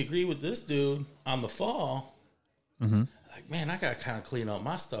making me agree with this dude on The Fall. Mm-hmm. Like, man, I got to kind of clean up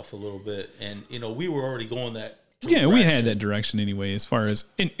my stuff a little bit. And, you know, we were already going that direction. Yeah, we had that direction anyway as far as...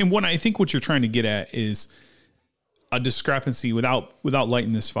 And what I think what you're trying to get at is... a discrepancy without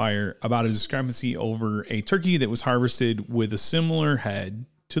lighting this fire about a discrepancy over a turkey that was harvested with a similar head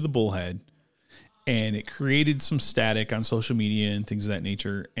to the bullhead, and it created some static on social media and things of that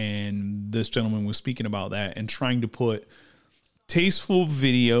nature. And this gentleman was speaking about that and trying to put tasteful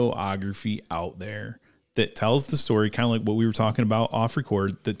videography out there that tells the story, kind of like what we were talking about off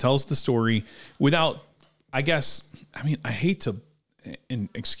record, that tells the story without, I guess, I mean, I hate to, and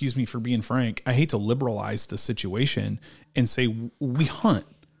excuse me for being frank, I hate to liberalize the situation and say we hunt,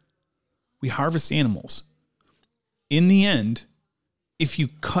 we harvest animals. In the end, if you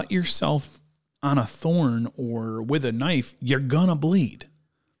cut yourself on a thorn or with a knife, you're gonna bleed.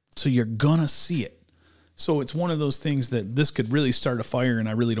 So you're gonna see it. So it's one of those things that this could really start a fire, and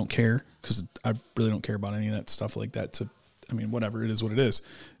I really don't care because I really don't care about any of that stuff like that. I mean, whatever, it is what it is,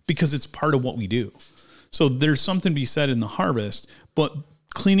 because it's part of what we do. So there's something to be said in the harvest, but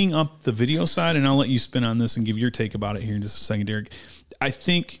cleaning up the video side, and I'll let you spin on this and give your take about it here in just a second, Derek. I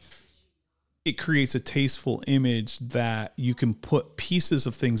think it creates a tasteful image that you can put pieces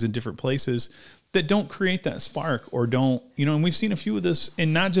of things in different places that don't create that spark or don't, you know, and we've seen a few of this,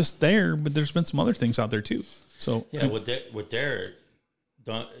 and not just there, but there's been some other things out there too. So yeah, with Derek,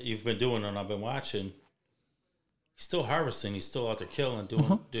 you've been doing and I've been watching, he's still harvesting, he's still out there killing,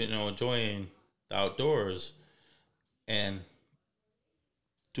 doing, you know, enjoying the outdoors and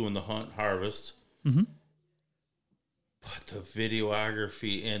doing the hunt harvest. Mm-hmm. But the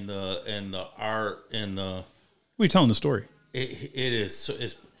videography and the art and the we're telling the story.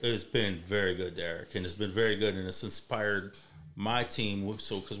 It's been very good, Derek, and it's been very good, and it's inspired my team.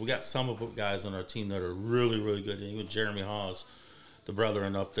 So because we got some of the guys on our team that are really, really good, and even Jeremy Hawes, the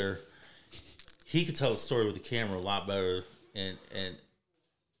brethren up there, he could tell a story with the camera a lot better, and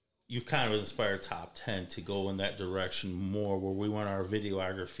you've kind of inspired Top 10 to go in that direction more, where we want our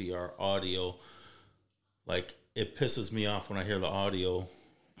videography, our audio. Like, it pisses me off when I hear the audio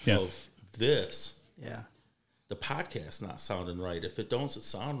of this. Yeah. The podcast not sounding right. If it don't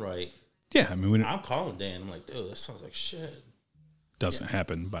sound right, Yeah, I mean, I'm calling Dan. I'm like, dude, that sounds like shit. Doesn't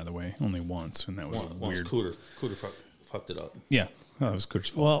happen, by the way, only once, and that was Once weird. Cooter fucked it up. Yeah, that was Cooter's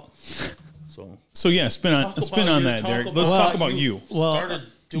fault. Well, So yeah, spin on that, Derek. Let's talk about you. Started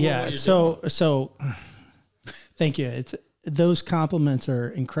doing what you're doing. So thank you. Those compliments are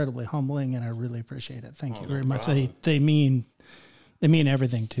incredibly humbling, and I really appreciate it. Thank you very much. They mean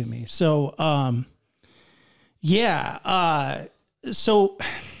everything to me. So so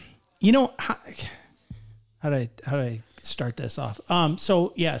you know how do I start this off?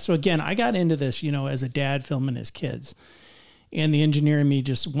 So again, I got into this, as a dad filming his kids. And the engineer in me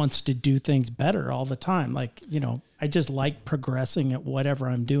just wants to do things better all the time. Like, I just like progressing at whatever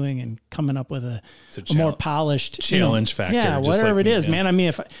I'm doing and coming up with a more polished challenge factor. Yeah, just whatever like it is, yeah. man. I mean,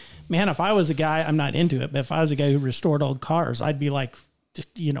 if I was a guy, I'm not into it, but if I was a guy who restored old cars, I'd be like,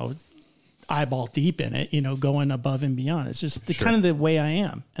 eyeball deep in it, going above and beyond. It's just kind of the way I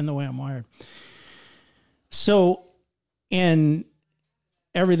am and the way I'm wired. So, and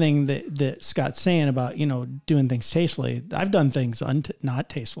everything that Scott's saying about, doing things tastefully, I've done things not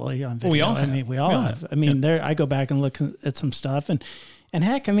tastefully on video. We all have. I mean, we all have. I mean, I go back and look at some stuff and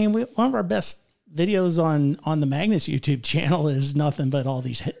heck, I mean, one of our best videos on the Magnus YouTube channel is nothing but all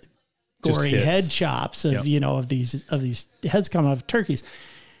these gory head chops of, of these heads coming off of turkeys.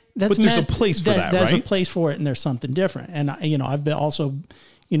 But there's a place for that, There's right? a place for it, and there's something different. And I've been also,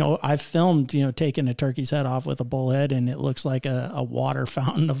 I've filmed, taking a turkey's head off with a bullhead, and it looks like a water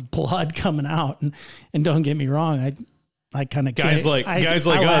fountain of blood coming out. And don't get me wrong, I kind of guys like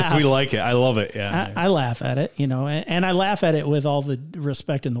us, we like it. I love it. Yeah, I laugh at it, and I laugh at it with all the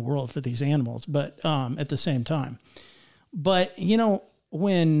respect in the world for these animals, but at the same time, but when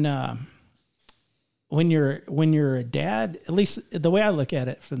you're a dad, at least the way I look at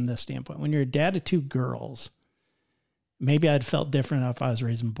it from this standpoint, when you're a dad of two girls, maybe I'd felt different if I was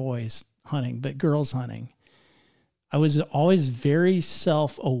raising boys hunting, but girls hunting, I was always very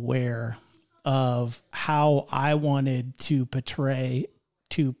self-aware of how I wanted to portray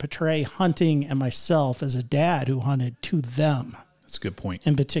hunting and myself as a dad who hunted to them. That's a good point.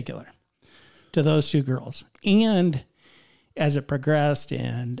 In particular, to those two girls. And as it progressed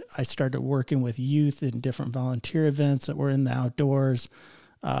and I started working with youth in different volunteer events that were in the outdoors,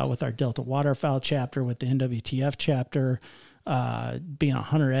 with our Delta Waterfowl chapter, with the NWTF chapter, being a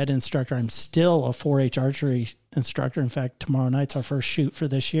hunter ed instructor. I'm still a 4-H archery instructor. In fact, tomorrow night's our first shoot for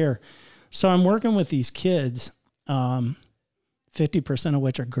this year. So I'm working with these kids, 50% of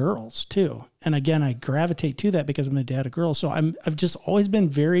which are girls too. And again, I gravitate to that because I'm a dad of girls. So I've just always been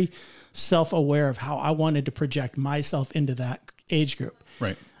very self-aware of how I wanted to project myself into that age group.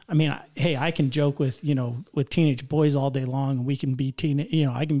 Right. I mean, I can joke with teenage boys all day long, and we can be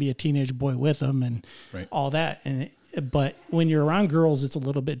I can be a teenage boy with them and all that. But when you're around girls, it's a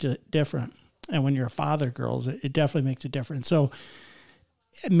little bit different. And when you're a father of girls, it definitely makes a difference. So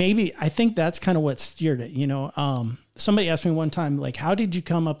maybe I think that's kind of what steered it. Somebody asked me one time, like, how did you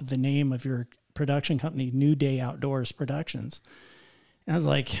come up with the name of your production company, New Day Outdoors Productions? And I was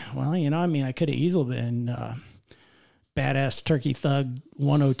like, well, I could have easily been Badass Turkey Thug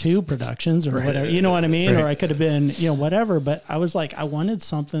 102 Productions or whatever, you know what I mean? Or I could have been, whatever. But I was like, I wanted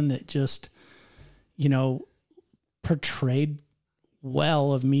something that just, portrayed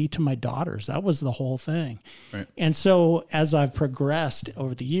well of me to my daughters. That was the whole thing. Right. And so as I've progressed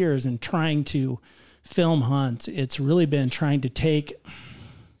over the years and trying to film hunts, it's really been trying to take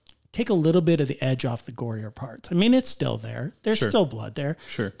a little bit of the edge off the gorier parts. I mean, it's still there. There's still blood there.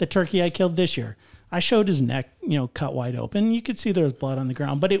 Sure. The turkey I killed this year, I showed his neck, cut wide open. You could see there was blood on the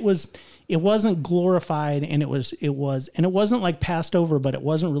ground, but it wasn't glorified, and it wasn't like passed over, but it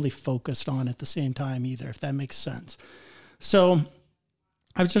wasn't really focused on at the same time either, if that makes sense. So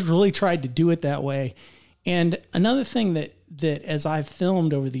I've just really tried to do it that way. And another thing that as I've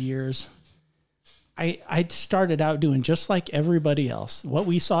filmed over the years, I started out doing just like everybody else. What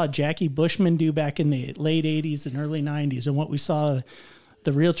we saw Jackie Bushman do back in the late 80s and early 90s, and what we saw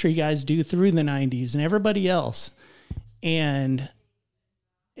the Real Tree guys do through the 90s and everybody else. And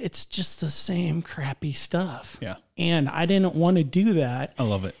it's just the same crappy stuff. Yeah. And I didn't want to do that. I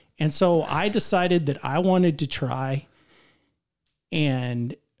love it. And so I decided that I wanted to try.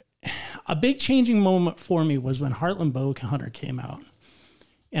 And a big changing moment for me was when Heartland Bow Hunter came out.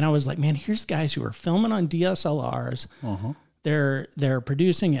 And I was like, man, here's guys who are filming on DSLRs They're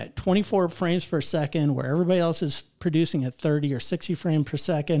producing at 24 frames per second, where everybody else is producing at 30 or 60 frames per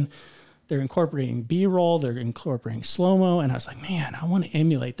second. They're incorporating B-roll. They're incorporating slow-mo. And I was like, man, I want to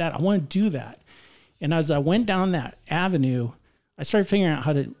emulate that. I want to do that. And as I went down that avenue, I started figuring out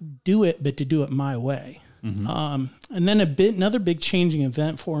how to do it, but to do it my way. And then another big changing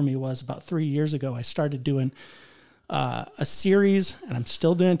event for me was about 3 years ago. I started doing a series, and I'm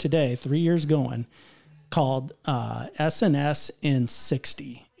still doing it today, 3 years going, called SNS in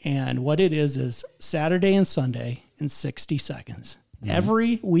 60. And what it is Saturday and Sunday in 60 seconds.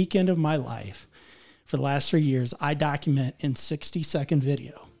 Every weekend of my life for the last 3 years, I document in 60-second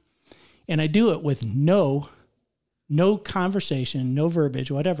video. And I do it with no conversation, no verbiage,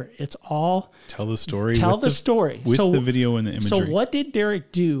 whatever. It's all tell the story. With the video and the imagery. So what did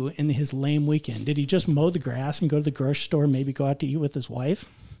Derek do in his lame weekend? Did he just mow the grass and go to the grocery store, maybe go out to eat with his wife?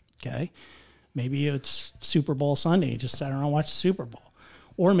 Okay. Maybe it's Super Bowl Sunday. He just sat around and watched the Super Bowl.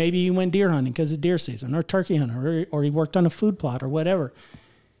 Or maybe he went deer hunting because of deer season, or turkey hunting, or he worked on a food plot or whatever.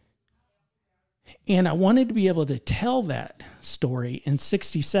 And I wanted to be able to tell that story in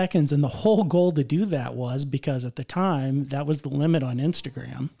 60 seconds. And the whole goal to do that was because at the time, that was the limit on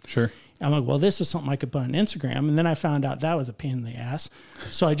Instagram. Sure. I'm like, well, this is something I could put on Instagram. And then I found out that was a pain in the ass.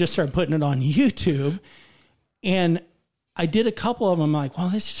 So I just started putting it on YouTube. And I did a couple of them. I'm like, well,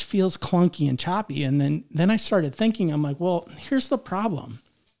 this just feels clunky and choppy. And then I started thinking, I'm like, well, here's the problem.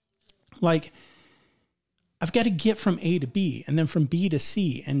 Like, I've got to get from A to B and then from B to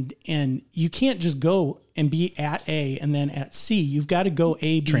C. And you can't just go and be at A and then at C. You've got to go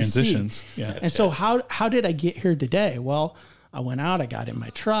A, B, Transitions. C. Yeah. And so how did I get here today? Well, I went out, I got in my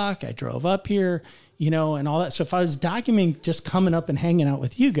truck, I drove up here, and all that. So if I was documenting just coming up and hanging out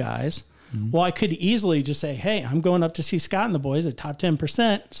with you guys, well, I could easily just say, hey, I'm going up to see Scott and the boys at Top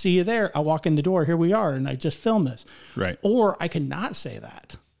 10%. See you there. I walk in the door. Here we are. And I just film this. Right. Or I could not say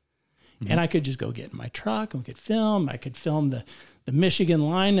that. And I could just go get in my truck and we could film. I could film the Michigan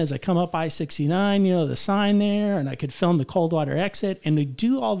line as I come up I-69, the sign there. And I could film the Coldwater exit. And we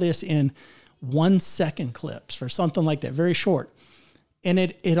do all this in 1 second clips or something like that, very short. And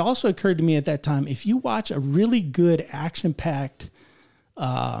it also occurred to me at that time, if you watch a really good action-packed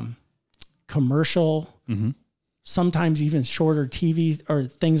commercial, sometimes even shorter TV or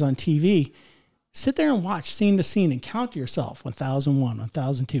things on TV, sit there and watch scene to scene and count to yourself, 1001,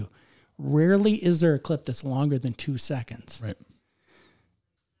 1002. Rarely is there a clip that's longer than 2 seconds. Right.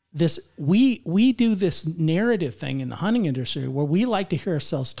 We do this narrative thing in the hunting industry where we like to hear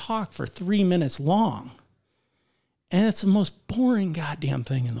ourselves talk for 3 minutes long. And it's the most boring goddamn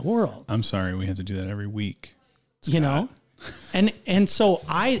thing in the world. I'm sorry. We have to do that every week. Scott. And so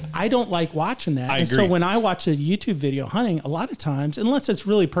I don't like watching that. And agree. so when I watch a YouTube video hunting, a lot of times, unless it's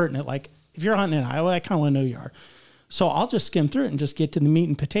really pertinent, like if you're hunting in Iowa, I kind of want to know you are. So I'll just skim through it and just get to the meat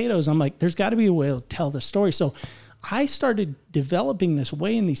and potatoes. I'm like, there's got to be a way to tell the story. So I started developing this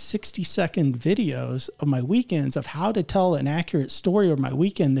way in these 60-second videos of my weekends of how to tell an accurate story of my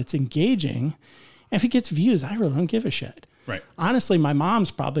weekend that's engaging. And if it gets views, I really don't give a shit. Right. Honestly, my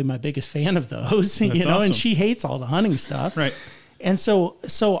mom's probably my biggest fan of those, That's awesome. And she hates all the hunting stuff. Right. And so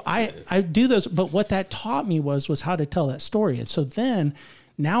I do those, but what that taught me was how to tell that story. And so then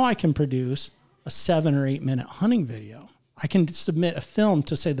now I can produce a 7 or 8 minute hunting video. I can submit a film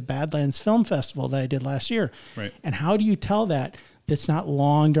to, say, the Badlands Film Festival that I did last year. Right. And how do you tell that that's not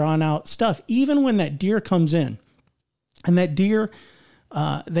long, drawn out stuff? Even when that deer comes in, and that deer,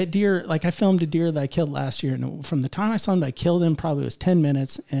 like I filmed a deer that I killed last year, and from the time I saw him, I killed him, probably was 10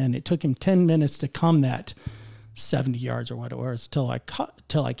 minutes, and it took him 10 minutes to come that 70 yards or what it was till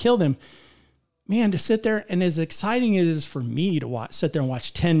I killed him. Man, to sit there, and as exciting it is for me to sit there and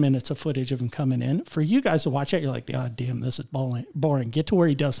watch 10 minutes of footage of him coming in, for you guys to watch that, you're like, oh, damn, this is boring. Get to where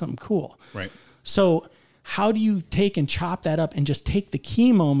he does something cool. Right. So how do you take and chop that up and just take the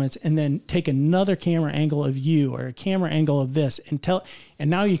key moments and then take another camera angle of you or a camera angle of this and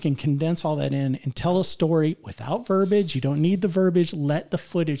now you can condense all that in and tell a story without verbiage. You don't need the verbiage. Let the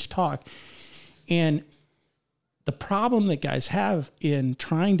footage talk. And the problem that guys have in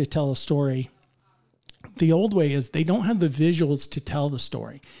trying to tell a story the old way is they don't have the visuals to tell the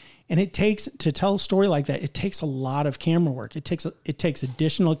story. And it takes, to tell a story like that, it takes a lot of camera work. It takes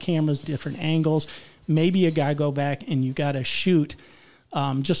additional cameras, different angles. Maybe a guy go back and you got to shoot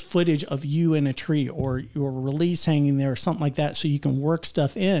just footage of you in a tree or your release hanging there or something like that so you can work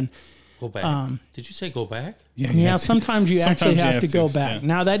stuff in. Go back. Did you say go back? Yeah, sometimes you actually have to go back. Yeah.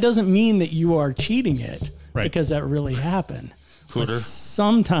 Now, that doesn't mean that you are cheating it because that really happened. But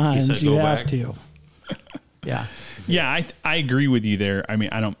sometimes you have to. Yeah. Yeah, I agree with you there. I mean,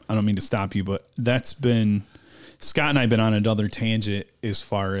 I don't mean to stop you, but that's been Scott and I have been on another tangent as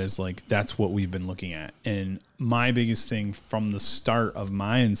far as like that's what we've been looking at. And my biggest thing from the start of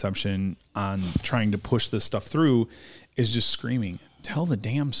my inception on trying to push this stuff through is just screaming, tell the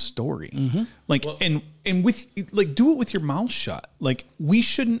damn story. Like, and with like, do it with your mouth shut. Like, we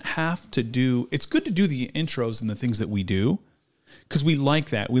shouldn't have to do, it's good to do the intros and the things that we do, because we like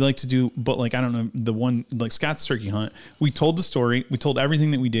that. We like to do, but like, I don't know, the one, like Scott's turkey hunt, we told the story, we told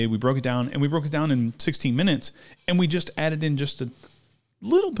everything that we did, we broke it down, and we broke it down in 16 minutes, and we just added in just a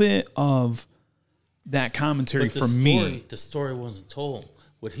little bit of that commentary from me. The story wasn't told.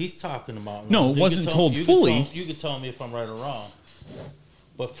 What he's talking about. No, it wasn't told fully. You can tell me if I'm right or wrong.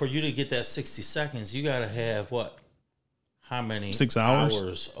 But for you to get that 60 seconds, you got to have what? How many 6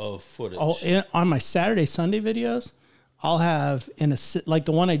 hours of footage? Oh, on my Saturday, Sunday videos, I'll have like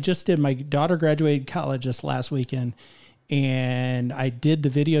the one I just did. My daughter graduated college just last weekend, and I did the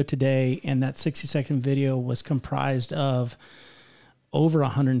video today, and that 60-second video was comprised of over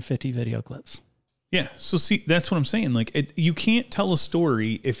 150 video clips. Yeah. So see, that's what I'm saying. Like, you can't tell a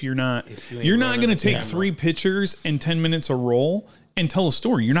story if you're not going to take 3 pictures and 10 minutes a roll and tell a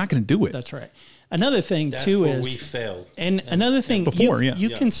story. You're not going to do it. That's right. Another thing That's too where is we failed. And another thing before, you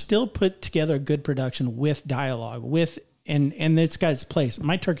can still put together a good production with dialogue and it's got its place.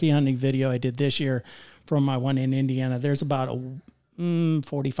 My turkey hunting video I did this year from my one in Indiana, there's about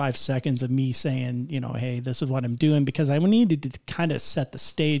 45 seconds of me saying, hey, this is what I'm doing, because I needed to kind of set the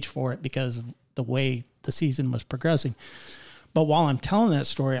stage for it because of the way the season was progressing. But while I'm telling that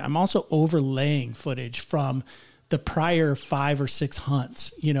story, I'm also overlaying footage from the prior 5 or 6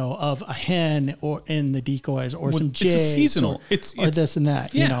 hunts, of a hen or in the decoys or some jays. It's a seasonal. It's this and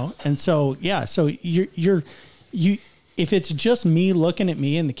that, And so, so you if it's just me looking at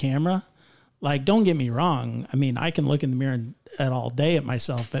me in the camera, like, don't get me wrong. I mean, I can look in the mirror at all day at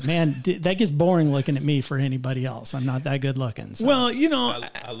myself, but man, that gets boring looking at me for anybody else. I'm not that good looking. So. Well,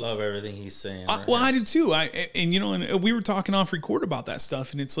 I love everything he's saying. I do too. And we were talking off record about that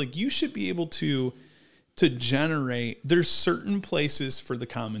stuff, and it's like, you should be able to generate, there's certain places for the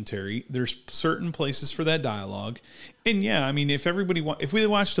commentary, there's certain places for that dialogue. And yeah, I mean, if we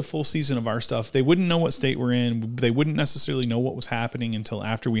watched a full season of our stuff, they wouldn't know what state we're in. They wouldn't necessarily know what was happening until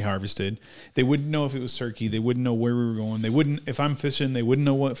after we harvested. They wouldn't know if it was turkey. They wouldn't know where we were going. They wouldn't, if I'm fishing, they wouldn't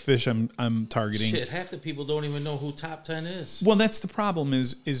know what fish I'm targeting. Shit, half the people don't even know who Top 10 is. Well, that's the problem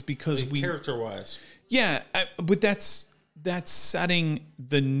is because character wise. Yeah. But that's setting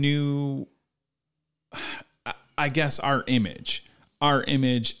the new, I guess, our image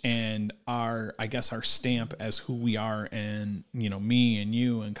and our stamp as who we are. And, me and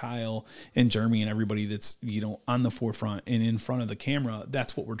you and Kyle and Jeremy and everybody that's, on the forefront and in front of the camera,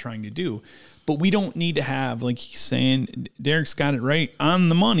 that's what we're trying to do. But we don't need to have, like he's saying, Derek's got it right on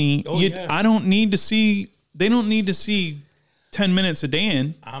the money. Yeah. They don't need to see 10 minutes of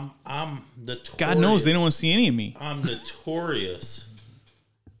Dan. I'm notorious. God knows they don't want to see any of me. I'm notorious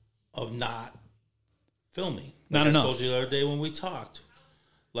of not filming. Not enough. I told you the other day when we talked.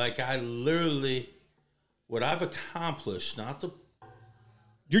 Like, I literally, what I've accomplished,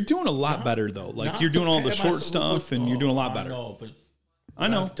 You're doing a lot better, though. Like, you're doing all the short stuff, and you're doing a lot better. I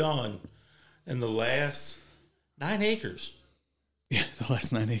know. I've done in the last 9 acres. Yeah, the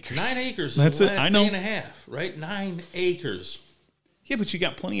last 9 acres. 9 acres. That's in it. the last I know. day and a half, right? 9 acres. Yeah, but you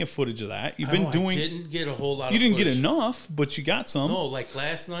got plenty of footage of that. I didn't get a whole lot. You didn't footage. get enough, but you got some. No, like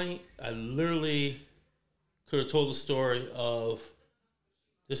last night, I literally could have told the story of,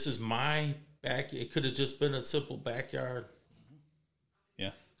 this is my back. It could have just been a simple backyard.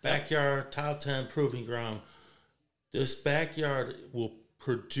 Yeah. Backyard, top 10 proving ground. This backyard will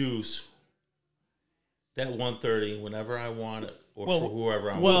produce that 130 whenever I want it, or for whoever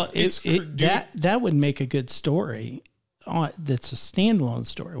I want it. That would make a good story. That's a standalone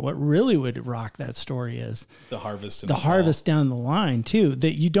story. What really would rock that story is the harvest. The harvest down the line too.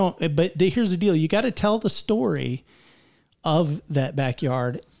 That you don't. But here's the deal: you got to tell the story of that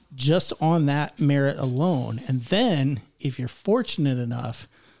backyard just on that merit alone, and then if you're fortunate enough,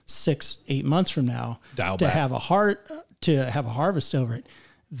 6-8 months from now, have a harvest over it,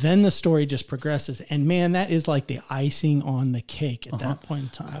 then the story just progresses. And man, that is like the icing on the cake at that point in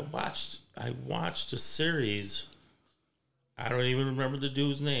time. I watched a series. I don't even remember the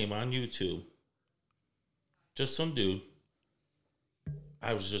dude's name on YouTube. Just some dude.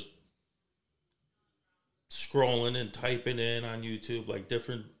 I was just scrolling and typing in on YouTube, like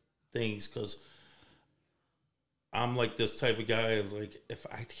different things, because I'm like this type of guy. Is like, if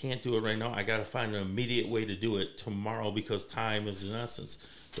I can't do it right now, I got to find an immediate way to do it tomorrow, because time is in essence.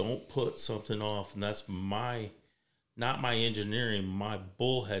 Don't put something off. And that's not my engineering, my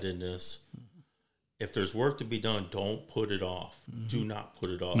bullheadedness if there's work to be done, don't put it off. Do not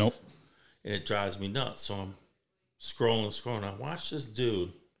put it off. Nope. And it drives me nuts. So I'm scrolling. I watch this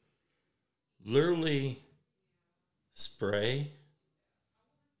dude literally spray.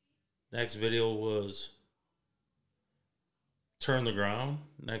 Next video was turn the ground.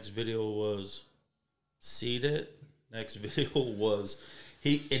 Next video was seed it. Next video was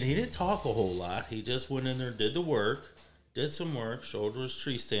he didn't talk a whole lot. He just went in there, did the work, did some work, showed where his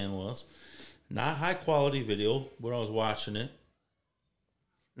tree stand was. Not high quality video when I was watching it.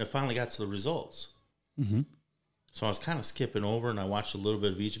 And I finally got to the results. Mm-hmm. So I was kind of skipping over and I watched a little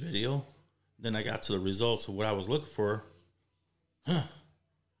bit of each video. Then I got to the results of what I was looking for.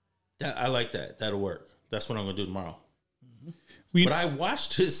 I like that. That'll work. That's what I'm going to do tomorrow. Mm-hmm. But I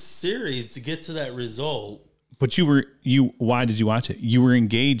watched this series to get to that result. But why did you watch it? You were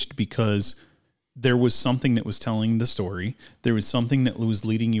engaged because there was something that was telling the story. There was something that was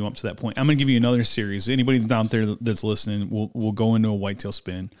leading you up to that point. I'm going to give you another series. Anybody out there that's listening, we'll go into a whitetail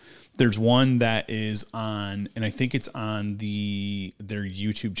spin. There's one that is on, and I think it's on their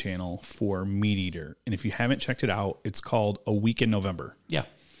YouTube channel for Meat Eater. And if you haven't checked it out, it's called A Week in November. Yeah.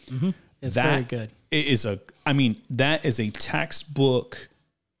 Mm-hmm. It's very good. That is a textbook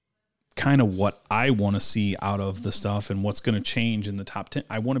kind of what I want to see out of the stuff and what's going to change in the top 10.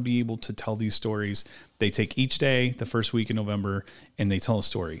 I want to be able to tell these stories. They take each day, the first week in November, and they tell a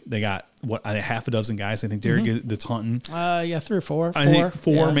story. They got a half a dozen guys, I think, Derek, that's hunting. 3 or 4. I think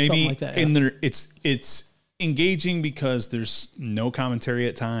four maybe. Like that, yeah. And it's engaging because there's no commentary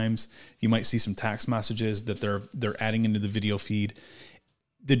at times. You might see some text messages that they're adding into the video feed.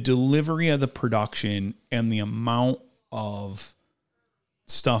 The delivery of the production and the amount of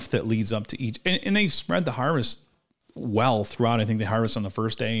stuff that leads up to each, and they've spread the harvest well throughout. I think they harvest on the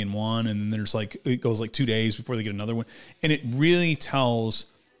first day in one, and then there's it goes 2 days before they get another one. And it really tells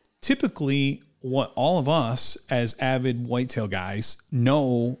typically what all of us as avid whitetail guys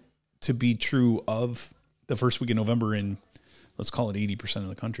know to be true of the first week in November in, let's call it 80% of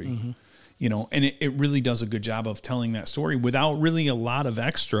the country. Mm-hmm. And it really does a good job of telling that story without really a lot of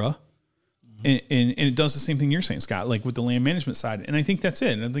extra. And it does the same thing you're saying, Scott, like with the land management side. And I think that's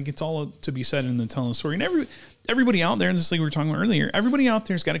it. And I think it's all to be said in the telling the story. And everybody out there, and just like we were talking about earlier, everybody out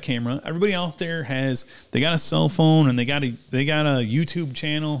there's got a camera. Everybody out there they got a cell phone and they got a YouTube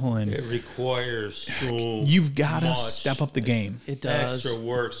channel. And it requires you've got to step up the game. It does. Extra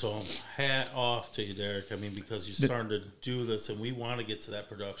work. So hat off to you, Derek. Because you started to do this, and we want to get to that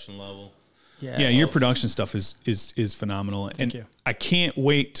production level. Yeah, your production stuff is phenomenal. Thank you. I can't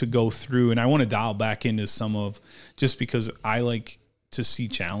wait to go through, and I want to dial back into some of, just because I like to see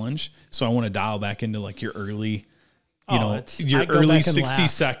challenge. So I want to dial back into your early, your early 60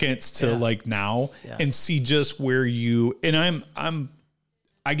 seconds to now and see just where you, and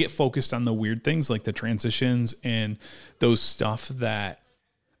I get focused on the weird things like the transitions and those stuff that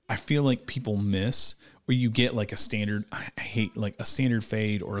I feel like people miss. Where you get a standard, I hate a standard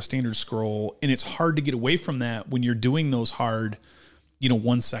fade or a standard scroll. And it's hard to get away from that when you're doing those hard,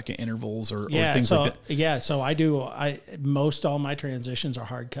 1 second intervals or things like that. Yeah. So most all my transitions are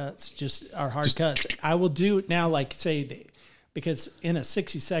hard cuts, cuts. I will do now, because in a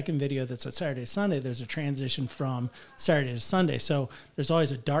 60-second video that's a Saturday to Sunday, there's a transition from Saturday to Sunday. So there's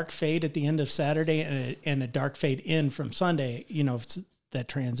always a dark fade at the end of Saturday and a dark fade in from Sunday, that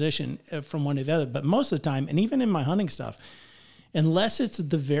transition from one to the other. But most of the time, and even in my hunting stuff, unless it's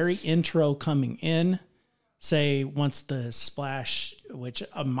the very intro coming in, say once the splash, which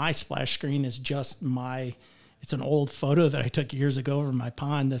my splash screen is just it's an old photo that I took years ago over my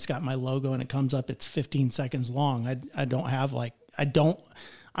pond that's got my logo and it comes up, it's 15 seconds long. I'm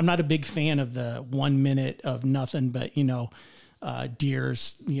not a big fan of the 1 minute of nothing but,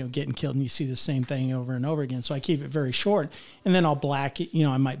 deers, getting killed, and you see the same thing over and over again. So I keep it very short, and then I'll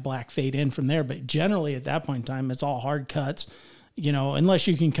I might black fade in from there. But generally at that point in time, it's all hard cuts, unless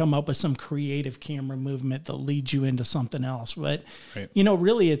you can come up with some creative camera movement that leads you into something else. But,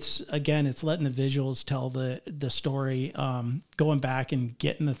 really it's letting the visuals tell the story, going back and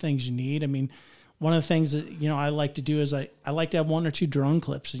getting the things you need. I mean, one of the things that, I like to do is I like to have 1 or 2 drone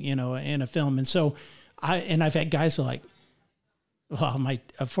clips, in a film. And so I've had guys who are like, well,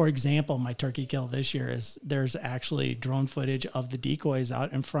 for example, my turkey kill this year there's actually drone footage of the decoys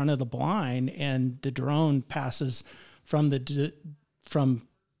out in front of the blind, and the drone passes from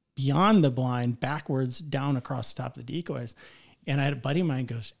beyond the blind backwards down across the top of the decoys. And I had a buddy of mine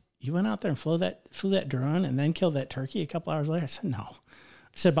goes, "You went out there and flew that drone and then killed that turkey a couple hours later?" I said, "No."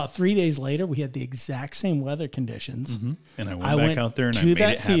 I said about 3 days later, we had the exact same weather conditions. Mm-hmm. And I went back out there and I made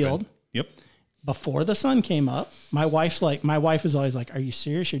it happen. Field. Yep. Before the sun came up, my wife is always like, "Are you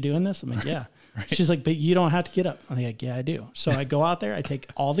serious? You're doing this?" I'm like, "Yeah." She's like, but you don't have to get up. I'm like, yeah, I do. So I go out there, I take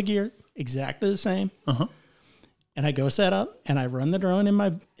all the gear exactly the same. And I go set up and I run the drone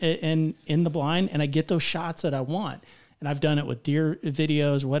in the blind and I get those shots that I want. And I've done it with deer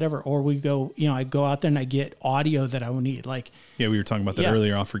videos, whatever. Or we go, I go out there and I get audio that I will need. Like, we were talking about that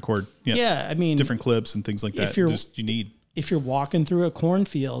earlier off record. Yeah. I mean, different clips and things like that. If you're walking through a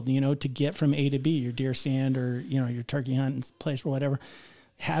cornfield, to get from A to B, your deer stand or, your turkey hunting place or whatever,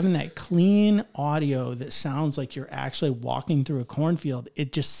 having that clean audio that sounds like you're actually walking through a cornfield,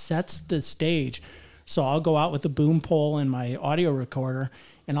 it just sets the stage. So I'll go out with a boom pole and my audio recorder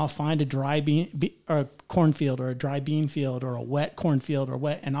and I'll find a dry or a cornfield or a dry bean field or a wet cornfield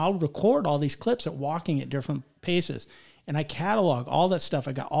and I'll record all these clips at walking at different paces. And I catalog all that stuff.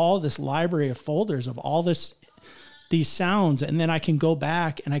 I got all this library of folders of all these sounds. And then I can go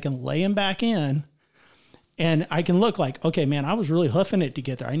back and I can lay them back in and I can look like, okay, man, I was really hoofing it to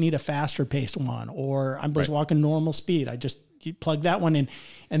get there. I need a faster paced one, or I was walking normal speed. You plug that one in,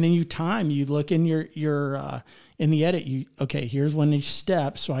 and then you look in your in the edit, here's one of these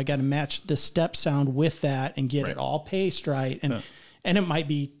steps. So I got to match the step sound with that and get it all paced right. And it might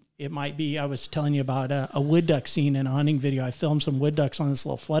be, I was telling you about a wood duck scene in a hunting video. I filmed some wood ducks on this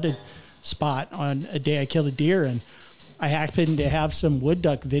little flooded spot on a day I killed a deer, and I happened to have some wood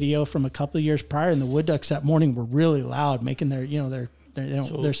duck video from a couple of years prior, and the wood ducks that morning were really loud, making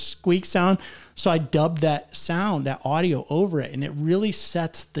their squeak sound. So I dubbed that sound, that audio over it, and it really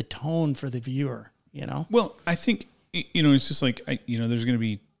sets the tone for the viewer, Well, I think, it's just like, there's going to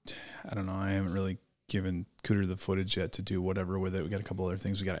be, I don't know, I haven't really given Cooter the footage yet to do whatever with it. We got a couple other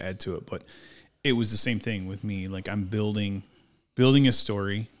things we got to add to it, but it was the same thing with me. Like, I'm building a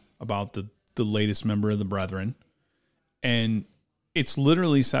story about the latest member of the Brethren, and it's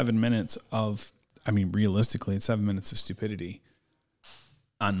literally 7 minutes of, realistically, it's 7 minutes of stupidity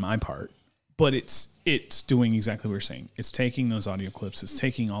on my part, but it's doing exactly what you're saying. It's taking those audio clips. It's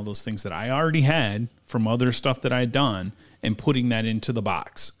taking all those things that I already had from other stuff that I had done and putting that into the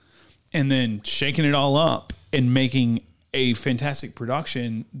box and then shaking it all up and making a fantastic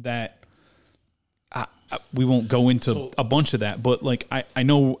production that we won't go into a bunch of that, but like, I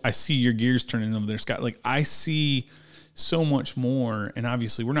know I see your gears turning over there, Scott. Like, I see so much more. And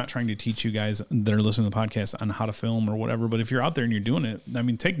obviously we're not trying to teach you guys that are listening to the podcast on how to film or whatever, but if you're out there and you're doing it,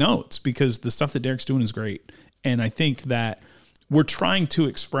 take notes, because the stuff that Derek's doing is great. And I think that we're trying to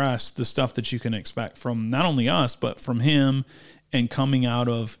express the stuff that you can expect from not only us, but from him, and coming out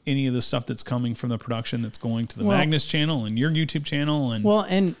of any of the stuff that's coming from the production that's going to the Magnus channel and your YouTube channel. And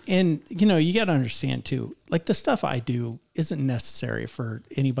you got to understand too, like, the stuff I do isn't necessary for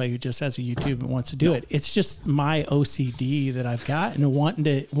anybody who just has a YouTube and wants to do it. It's just my OCD that I've got and wanting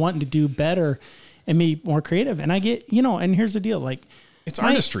to do better and be more creative. And I get, and here's the deal, like, it's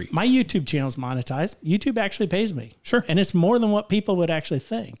artistry. My YouTube channel is monetized. YouTube actually pays me. Sure. And it's more than what people would actually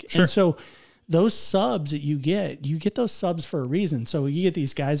think. Sure. And so those subs that you get those subs for a reason. So you get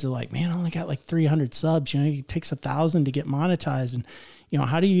these guys that are like, man, I only got like 300 subs. It takes 1,000 to get monetized. And,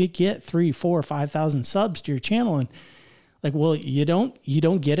 how do you get 3, 4, 5,000 subs to your channel? And like, well, you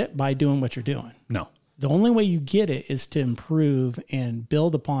don't get it by doing what you're doing. No. The only way you get it is to improve and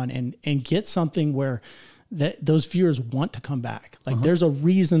build upon and get something where that those viewers want to come back. Like, there's a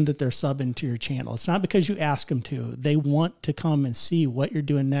reason that they're subbing to your channel. It's not because you ask them to. They want to come and see what you're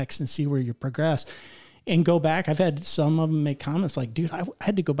doing next and see where you progress and go back. I've had some of them make comments like, dude, I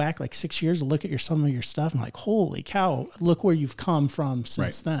had to go back like 6 years to look at some of your stuff. I'm like, holy cow, look where you've come from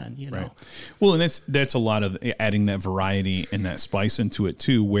since then, Right. Well, and that's a lot of adding that variety and that spice into it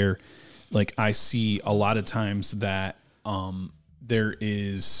too, where like I see a lot of times that there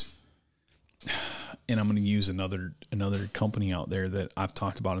is, and I'm going to use another company out there that I've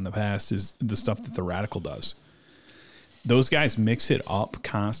talked about in the past, is the stuff that the Radical does. Those guys mix it up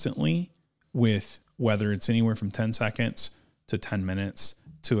constantly with whether it's anywhere from 10 seconds to 10 minutes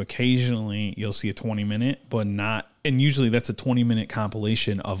to occasionally you'll see a 20-minute, but not, and usually that's a 20-minute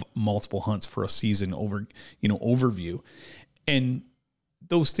compilation of multiple hunts for a season overview. And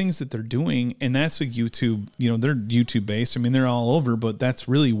those things that they're doing, and that's a YouTube, they're YouTube based. They're all over, but that's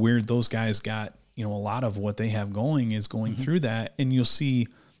really where those guys got, a lot of what they have going is going through that. And you'll see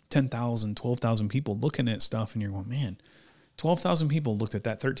 10,000, 12,000 people looking at stuff and you're going, man, 12,000 people looked at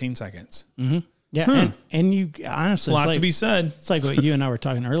that 13 seconds. Mm-hmm. Yeah. And you honestly, a lot to be said. It's like what you and I were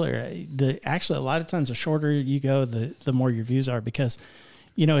talking earlier. Actually, a lot of times the shorter you go, the more your views are, because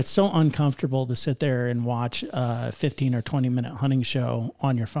it's so uncomfortable to sit there and watch a 15 or 20 minute hunting show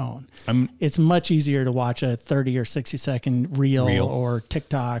on your phone. It's much easier to watch a 30 or 60 second reel or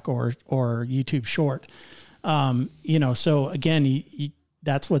TikTok or YouTube short. So again,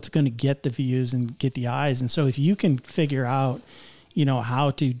 that's what's going to get the views and get the eyes. And so if you can figure out,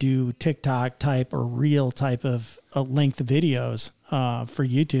 how to do TikTok type or reel type of length videos for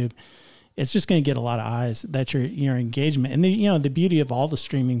YouTube, it's just going to get a lot of eyes. That's your engagement. And the beauty of all the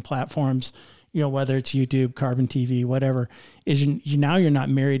streaming platforms, whether it's YouTube, Carbon TV, whatever, is now you're not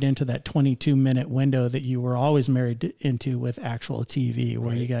married into that 22-minute window that you were always married into with actual TV,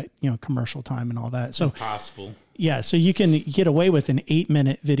 where you got commercial time and all that. So impossible. Yeah, so you can get away with an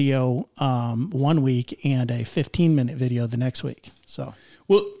 8-minute video 1 week and a 15-minute video the next week. So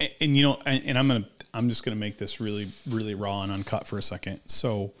I'm just gonna make this really, really raw and uncut for a second.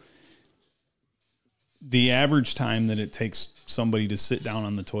 So the average time that it takes somebody to sit down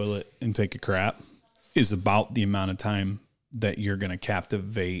on the toilet and take a crap is about the amount of time that you're going to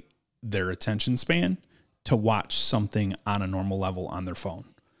captivate their attention span to watch something on a normal level on their phone.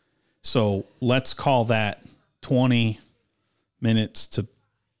 So let's call that 20 minutes to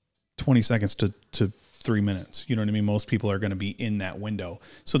 20 seconds to 3 minutes. You know what I mean? Most people are going to be in that window.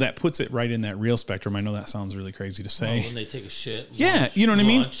 So that puts it right in that real spectrum. I know that sounds really crazy to say. When they take a shit. Yeah. Lunch, you know what I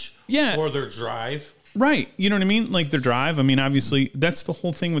mean? Yeah. Or their drive. Right. You know what I mean? Like their drive. I mean, obviously that's the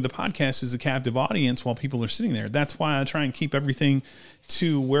whole thing with the podcast is a captive audience while people are sitting there. That's why I try and keep everything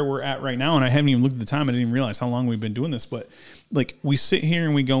to where we're at right now. And I haven't even looked at the time. I didn't even realize how long we've been doing this, but like we sit here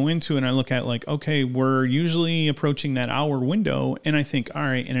and we go into it and I look at like, okay, we're usually approaching that hour window. And I think, all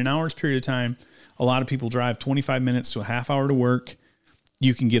right, in an hour's period of time, a lot of people drive 25 minutes to a half hour to work.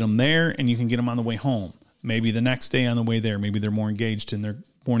 You can get them there and you can get them on the way home. Maybe the next day on the way there, maybe they're more engaged in their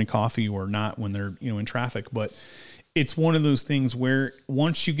morning coffee or not when they're, in traffic. But it's one of those things where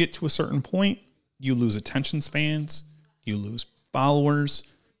once you get to a certain point, you lose attention spans, you lose followers,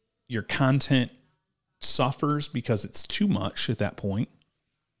 your content suffers because it's too much at that point.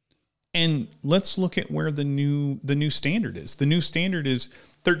 And let's look at where the new standard is. The new standard is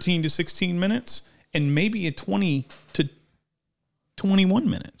 13 to 16 minutes and maybe a 20 to 21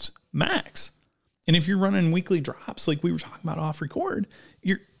 minutes max. And if you're running weekly drops, like we were talking about off record,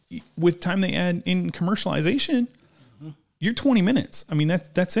 with time they add in commercialization, you're 20 minutes. I mean,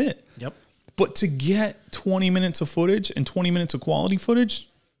 that's it. Yep. But to get 20 minutes of footage and 20 minutes of quality footage,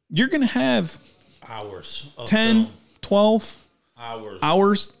 you're going to have hours, 10, film. 12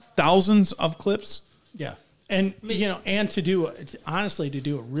 hours, thousands of clips. Yeah. And, and to do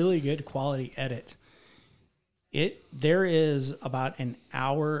a really good quality edit, there is about an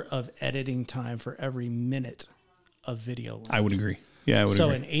hour of editing time for every minute of video length. I would agree. Yeah, I would agree. So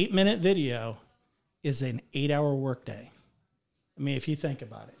an 8-minute video is an 8-hour workday. I mean, if you think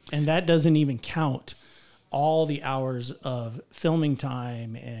about it. And that doesn't even count all the hours of filming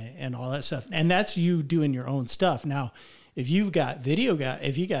time and all that stuff. And that's you doing your own stuff. Now, if you've got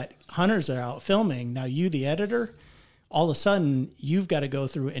if you got hunters that are out filming, now you, the editor, all of a sudden you've got to go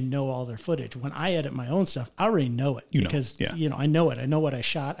through and know all their footage. When I edit my own stuff, I already know it because I know it. I know what I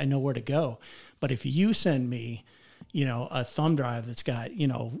shot. I know where to go. But if you send me, a thumb drive that's got,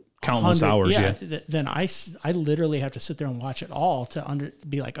 countless hours, then I literally have to sit there and watch it all to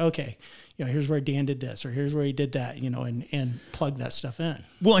be like, okay, here's where Dan did this, or here's where he did that, and plug that stuff in.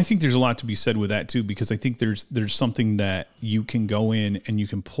 Well, I think there's a lot to be said with that too, because I think there's something that you can go in and you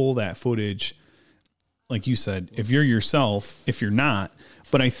can pull that footage, like you said, if you're yourself, if you're not.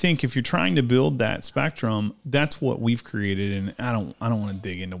 But I think if you're trying to build that spectrum, that's what we've created. And I don't want to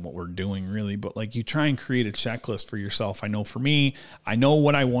dig into what we're doing really, but like you try and create a checklist for yourself. I know for me, I know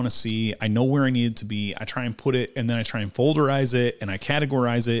what I want to see. I know where I need it to be. I try and put it, and then I try and folderize it and I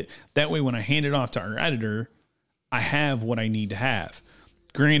categorize it. That way, when I hand it off to our editor, I have what I need to have.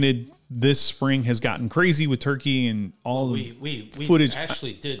 Granted, this spring has gotten crazy with turkey and all we footage.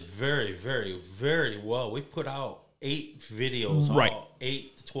 Actually did very, very, very well. We put out 8 videos, right?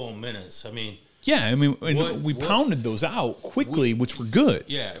 8 to 12 minutes. I mean, we pounded those out quickly, which were good.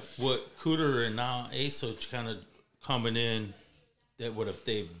 Yeah, what Cooter and now Ace are kind of coming in, that what if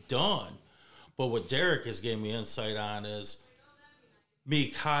they've done. But what Derek has given me insight on is me,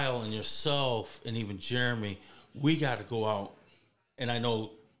 Kyle, and yourself, and even Jeremy, we got to go out. And I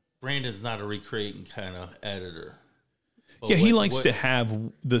know Brandon's not a recreating kind of editor. Yeah, he likes to have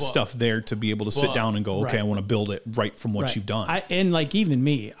the stuff there to be able to sit down and go, okay, I want to build it right from what you've done. And like even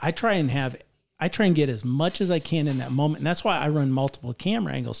me, I try and get as much as I can in that moment. And that's why I run multiple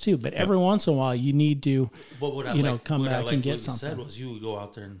camera angles too. But every once in a while, you need to, come back and get something. What you said was you would go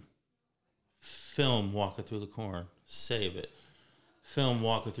out there and film walking through the corn, save it. Film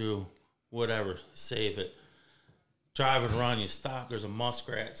walking through whatever, save it. Driving around, you stop, there's a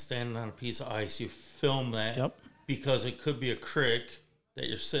muskrat standing on a piece of ice. You film that. Yep. Because it could be a creek that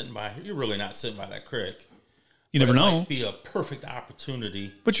you're sitting by. You're really not sitting by that creek. You never it know. might be a perfect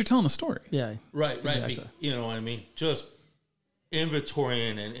opportunity. But you're telling a story. Yeah. Right. Exactly. You know what I mean? Just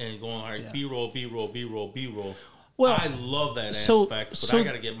inventorying and going, all right, B-roll. Well, I love that aspect, but I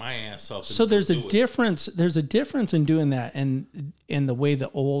got to get my ass up. So there's a difference. There's a difference in doing that and in the way the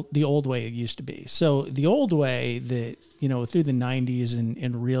old way it used to be. So the old way that, you know, through the 90s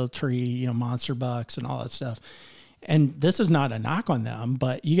and Realtree, you know, Monster Bucks and all that stuff. And this is not a knock on them,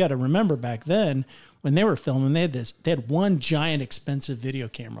 but you got to remember back then when they were filming, they had one giant expensive video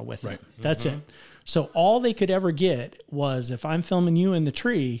camera with them. That's it. So all they could ever get was, if I'm filming you in the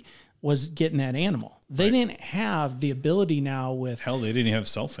tree, was getting that animal. They didn't have the ability now with... Hell, they didn't have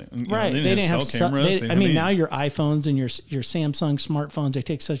cell phone. Right. They didn't have cell cameras. Now your iPhones and your Samsung smartphones, they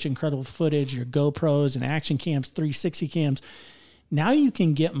take such incredible footage, your GoPros and action cams, 360 cams. Now you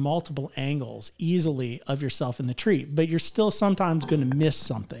can get multiple angles easily of yourself in the tree, but you're still sometimes going to miss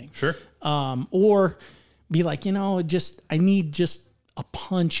something. Sure. Or be like, you know, I need just a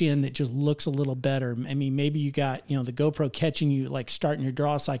punch in that just looks a little better. I mean, maybe you got, you know, the GoPro catching you like starting your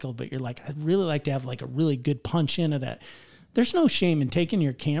draw cycle, but you're like, I'd really like to have like a really good punch in of that. There's no shame in taking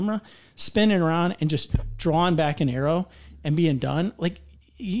your camera, spinning around and just drawing back an arrow and being done. Like,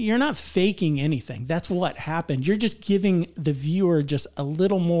 you're not faking anything. That's what happened. You're just giving the viewer just a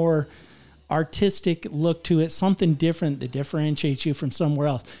little more artistic look to it, something different that differentiates you from somewhere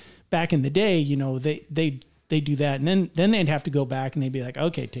else. Back in the day, you know, they do that, and then they'd have to go back and they'd be like,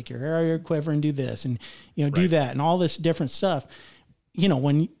 okay, take your arrow, your quiver, and do this, and you know, do that, and all this different stuff. You know,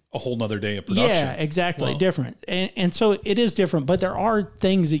 when a whole nother day of production. Yeah, exactly, different, and so it is different. But there are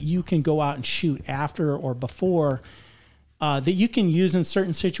things that you can go out and shoot after or before that you can use in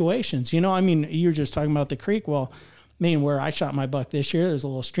certain situations. You know, I mean, you were just talking about the creek. Well, I mean, where I shot my buck this year, there's a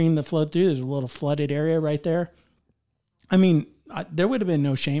little stream that flowed through. There's a little flooded area right there. I mean, there would have been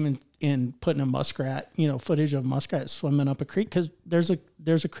no shame in putting a muskrat, you know, footage of muskrat swimming up a creek, because there's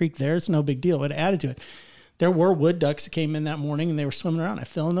a creek there. It's no big deal. It added to it. There were wood ducks that came in that morning and they were swimming around. I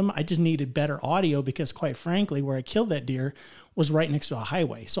filmed them. I just needed better audio because, quite frankly, where I killed that deer was right next to a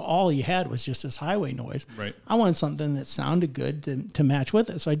highway. So all you had was just this highway noise. Right. I wanted something that sounded good to match with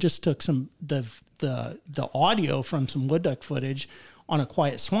it. So I just took the audio from some wood duck footage on a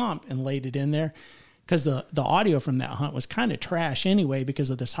quiet swamp and laid it in there, because the audio from that hunt was kind of trash anyway because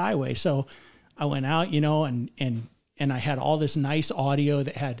of this highway. So I went out, you know, and I had all this nice audio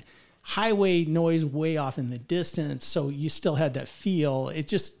that had highway noise way off in the distance. So you still had that feel.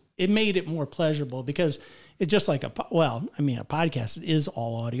 It made it more pleasurable, because it's just like a podcast is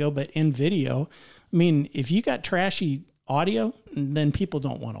all audio, but in video, I mean, if you got trashy audio, then people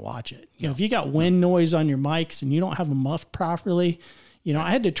don't want to watch it. You know, if you got wind noise on your mics and you don't have them muffed properly, you know, I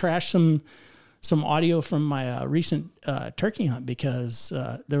had to trash some audio from my recent turkey hunt, because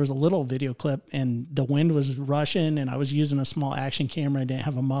there was a little video clip and the wind was rushing and I was using a small action camera. I didn't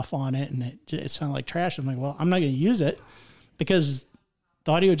have a muff on it and it sounded like trash. I'm like, well, I'm not going to use it because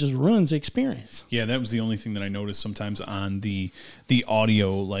the audio just ruins the experience. Yeah, that was the only thing that I noticed sometimes on the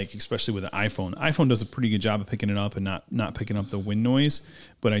audio, like especially with the iPhone. iPhone does a pretty good job of picking it up and not picking up the wind noise.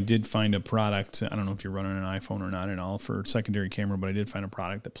 But I did find a product. I don't know if you're running an iPhone or not at all for secondary camera, but I did find a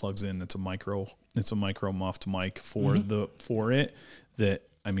product that plugs in. That's a micro muffed mic for it. That,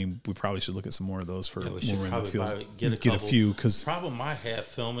 I mean, we probably should look at some more of those for when we're in the field. Get a few, because problem I have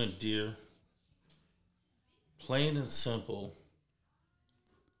filming deer, plain and simple.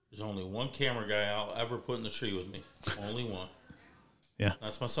 There's only one camera guy I'll ever put in the tree with me. Only one. Yeah.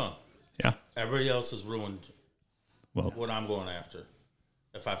 That's my son. Yeah. Everybody else has ruined what I'm going after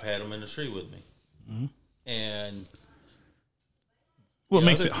if I've had them in the tree with me. Mm-hmm. And it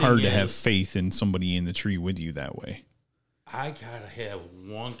makes it hard to have faith in somebody in the tree with you that way. I got to have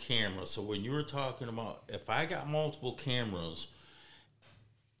one camera. So when you were talking about, if I got multiple cameras,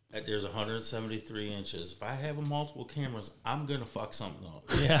 there's 173 inches. If I have multiple cameras, I'm going to fuck something up.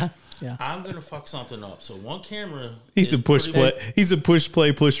 Yeah. I'm going to fuck something up. So one camera. He's a push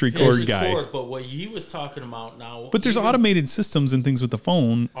play, push record guy. But what he was talking about now. But there's automated systems and things with the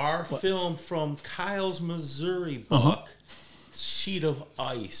phone. Our film from Kyle's Missouri buck, sheet of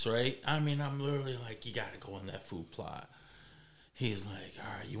ice, right? I mean, I'm literally like, you got to go in that food plot. He's like,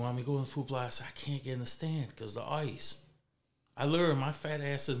 all right, you want me to go in the food plot? I said, I can't get in the stand because the ice. I literally, my fat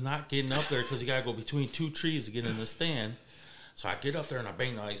ass is not getting up there because you got to go between two trees to get in the stand. So I get up there and I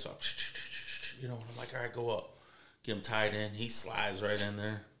bang the ice up. You know, and I'm like, all right, go up. Get him tied in. He slides right in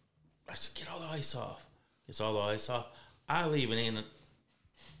there. I said, get all the ice off. Gets all the ice off. I leave and in.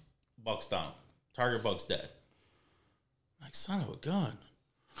 Buck's down. Target buck's dead. I'm like, son of a gun.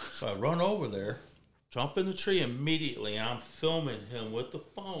 So I run over there, jump in the tree immediately, and I'm filming him with the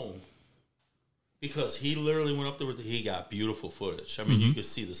phone. because he literally went up there he got beautiful footage. I mean, you could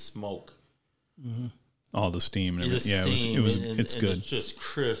see the smoke. All the steam and everything. Yeah, it's good. It's just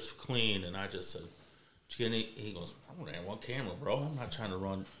crisp, clean. And I just said, he goes, I only have one camera, bro. I'm not trying to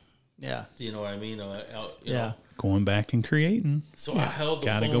run. Yeah. You know what I mean? You know. Going back and creating. So I held the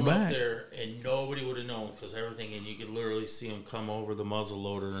phone up there, and nobody would have known because everything, and you could literally see him come over the muzzle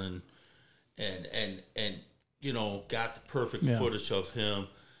loader and you know, got the perfect footage of him.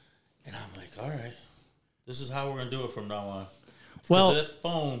 And I'm like, all right, this is how we're going to do it from now on. Well, that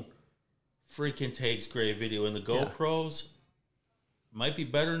phone freaking takes great video, and the GoPros might be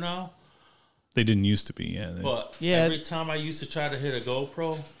better now. They didn't used to be, But every time I used to try to hit a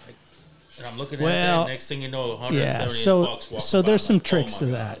GoPro, and I'm looking at that, next thing you know, $170 So there's some tricks to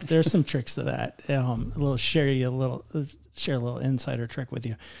that. There's some tricks to that. Share a little insider trick with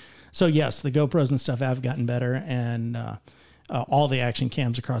you. So yes, the GoPros and stuff have gotten better, and all the action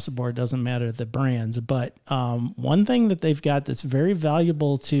cams across the board, doesn't matter the brands. But one thing that they've got that's very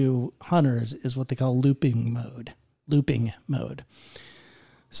valuable to hunters is what they call looping mode.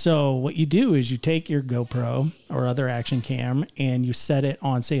 So what you do is you take your GoPro or other action cam and you set it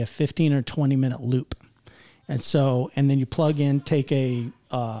on, say, a 15 or 20 minute loop. And then you plug in, take a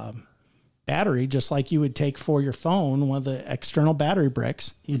battery, just like you would take for your phone, one of the external battery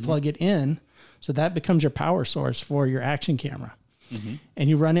bricks, you plug it in. So that becomes your power source for your action camera. And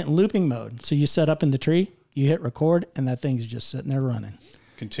you run it in looping mode. So you set up in the tree, you hit record, and that thing's just sitting there running.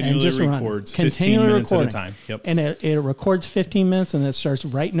 Continually records 15 minutes at a time. Yep. And it records 15 minutes, and it starts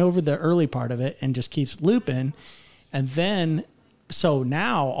writing over the early part of it and just keeps looping. And then, so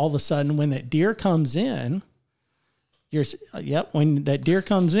now all of a sudden, when that deer comes in, when that deer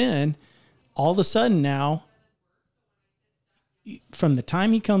comes in, all of a sudden now, from the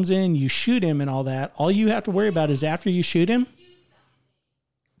time he comes in, you shoot him and all that, all you have to worry about is after you shoot him,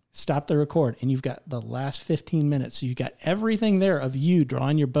 stop the record, and you've got the last 15 minutes. So you've got everything there of you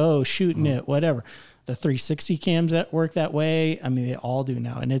drawing your bow, shooting it, whatever. The 360 cams that work that way, I mean, they all do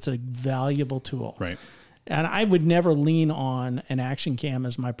now, and it's a valuable tool. Right. And I would never lean on an action cam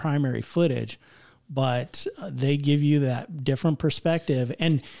as my primary footage, but they give you that different perspective.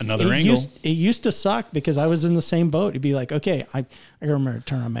 And another angle. It used to suck because I was in the same boat. It'd be like, okay, I gotta remember to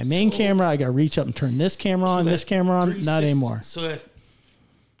turn on my main camera. I gotta reach up and turn this camera on, this camera on. Not anymore. So that,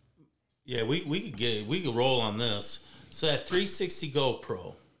 we could roll on this. So that 360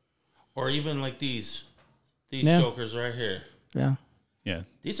 GoPro, or even like these jokers right here. Yeah. Yeah.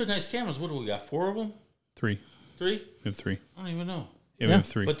 These are nice cameras. What do we got? 4 of them? 3. 3? We have 3. I don't even know. Yeah, we have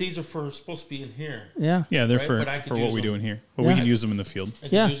 3. But these are supposed to be in here. Yeah. Yeah, they're for what we do in here. But we can use them in the field. I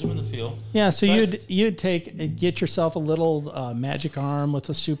can use them in the field. Yeah, so you'd get yourself a little magic arm with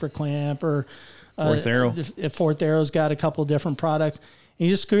a super clamp, or Fourth Arrow. Fourth Arrow's got a couple different products. And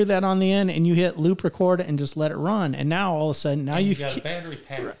you just screw that on the end and you hit loop record and just let it run. And now all of a sudden, you've got a battery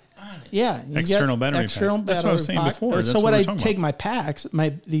pack on it. Yeah, external battery packs. That's what I was saying before. So what I take my packs,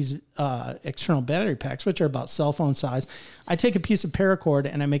 these external battery packs, which are about cell phone size, I take a piece of paracord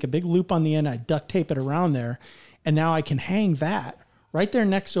and I make a big loop on the end. I duct tape it around there, and now I can hang that right there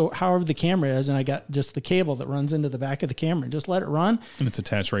next to however the camera is, and I got just the cable that runs into the back of the camera, and just let it run. And it's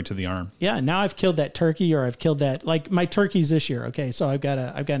attached right to the arm. Yeah, now I've killed that turkey, or I've killed that, like my turkeys this year. Okay, so I've got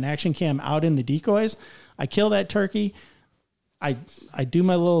an action cam out in the decoys. I kill that turkey. I do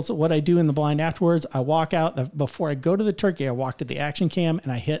my what I do in the blind afterwards. I walk out. Before I go to the turkey, I walk to the action cam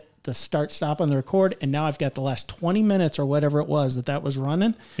and I hit the start stop on the record. And now I've got the last 20 minutes or whatever it was that was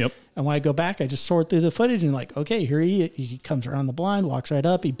running. Yep. And when I go back, I just sort through the footage and like, okay, here he comes around the blind, walks right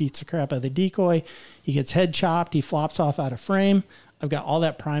up. He beats the crap out of the decoy. He gets head chopped. He flops off out of frame. I've got all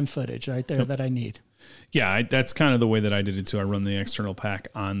that prime footage right there that I need. Yeah, that's kind of the way that I did it too. I run the external pack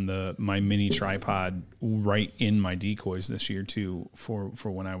on my mini tripod right in my decoys this year too, for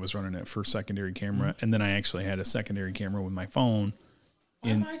when I was running it for secondary camera, and then I actually had a secondary camera with my phone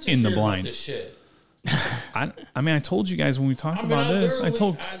in the blind. This shit? I mean, I told you guys when we talked about this. I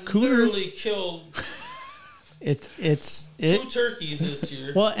Cooter literally killed. It's 2 turkeys this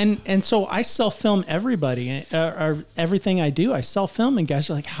year. Well, and so I self-film everybody, or everything I do. I self-film, and guys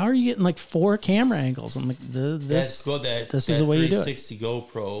are like, "How are you getting like 4 camera angles?" I'm like, "This is the way you do it." 360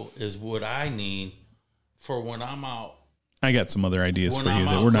 GoPro is what I need for when I'm out. I got some other ideas for you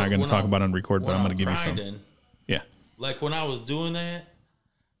that we're not going to talk about on record, but I'm going to give you some. Yeah, like when I was doing that,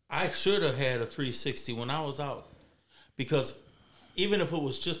 I should have had a 360 when I was out, because even if it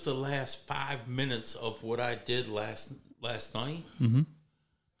was just the last 5 minutes of what I did last night,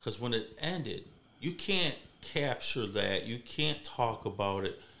 because when it ended, you can't capture that. You can't talk about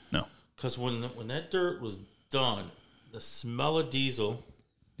it. No. Because when that dirt was done, the smell of diesel.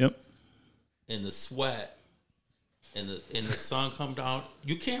 Yep. and the sweat and the sun come down,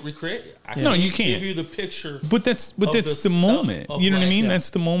 you can't recreate it. I No, can't you can't. give you the picture. But that's the moment. You know what I mean? That's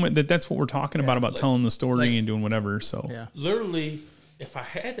the moment that's what we're talking about like, telling the story like, and doing whatever. So Yeah. literally, if I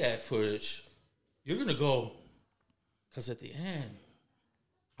had that footage, you're gonna go, because at the end,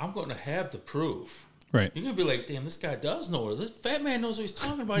 I'm gonna have the proof. right. You're gonna be like, damn, this guy does know it. This fat man knows what he's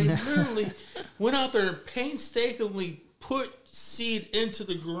talking about. He literally went out there and painstakingly put seed into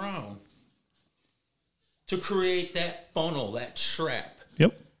the ground to create that funnel, that trap,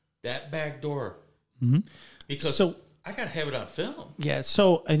 Yep. that back door. Mm-hmm. Because So- I gotta have it on film. Yeah.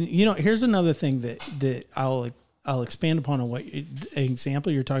 So, and here's another thing that I'll expand upon what an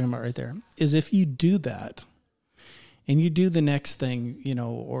example you're talking about right there is if you do that and you do the next thing,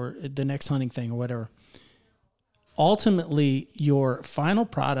 or the next hunting thing or whatever, ultimately your final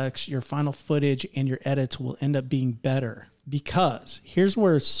products, your final footage and your edits will end up being better, because here's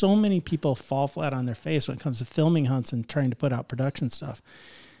where so many people fall flat on their face when it comes to filming hunts and trying to put out production stuff.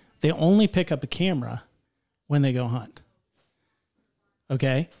 They only pick up a camera when they go hunt.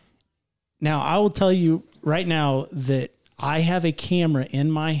 Okay. Now I will tell you right now that I have a camera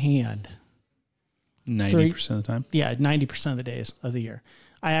in my hand 90% of the time. Yeah, 90% of the days of the year.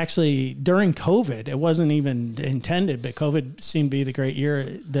 I actually, during COVID, it wasn't even intended, but COVID seemed to be the great year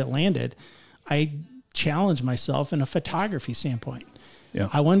that landed. I challenged myself in a photography standpoint. Yeah.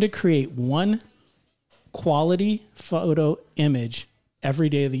 I wanted to create one quality photo image every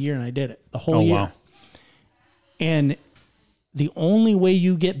day of the year, and I did it the whole year. Wow. And the only way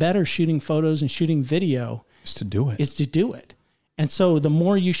you get better shooting photos and shooting video Just to do it. is to do it. And so the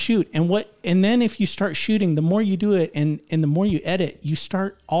more you shoot and then if you start shooting, the more you do it and the more you edit, you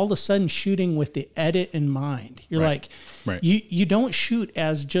start all of a sudden shooting with the edit in mind. You're Right. like, you don't shoot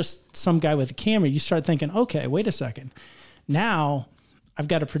as just some guy with a camera. You start thinking, okay, wait a second. Now I've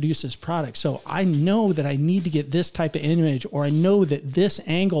got to produce this product. So I know that I need to get this type of image, or I know that this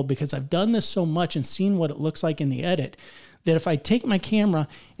angle, because I've done this so much and seen what it looks like in the edit, that if I take my camera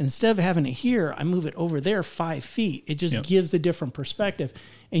and instead of having it here, I move it over there 5 feet, it just gives a different perspective,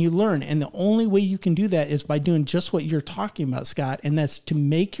 and you learn. And the only way you can do that is by doing just what you're talking about, Scott, and that's to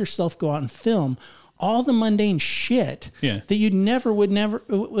make yourself go out and film all the mundane shit that you never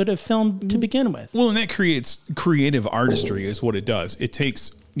would have filmed to begin with. Well, and that creates creative artistry is what it does. It takes,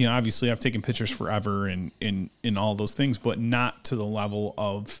 obviously I've taken pictures forever and all those things, but not to the level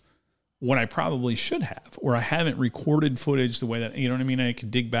of what I probably should have, or I haven't recorded footage the way that, you know what I mean? I could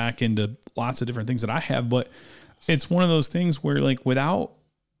dig back into lots of different things that I have, but it's one of those things where, like, without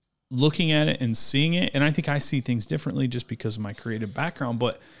looking at it and seeing it, and I think I see things differently just because of my creative background,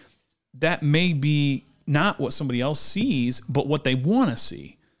 but that may be not what somebody else sees, but what they want to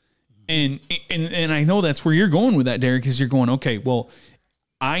see. And I know that's where you're going with that, Derek, is you're going, okay, well,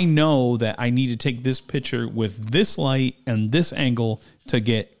 I know that I need to take this picture with this light and this angle to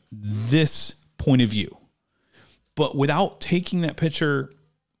get this point of view. But without taking that picture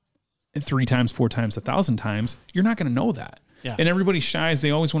 3 times, 4 times, 1,000 times, you're not going to know that. Yeah. And everybody shies.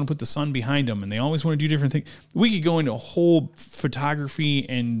 They always want to put the sun behind them, and they always want to do different things. We could go into a whole photography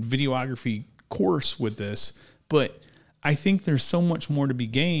and videography course with this, but I think there's so much more to be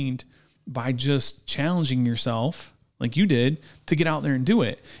gained by just challenging yourself like you did to get out there and do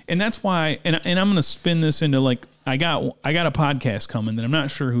it. And that's why, and I'm going to spin this into, like, I got a podcast coming that I'm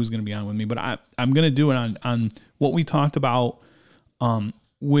not sure who's going to be on with me, but I'm going to do it on what we talked about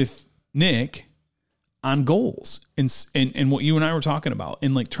with Nick on goals and what you and I were talking about,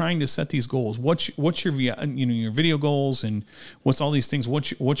 and like trying to set these goals. What's your your video goals, and what's all these things?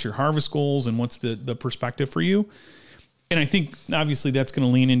 What's your harvest goals, and what's the perspective for you? And I think obviously that's going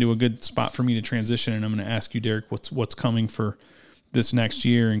to lean into a good spot for me to transition. And I'm going to ask you, Derek, what's coming for this next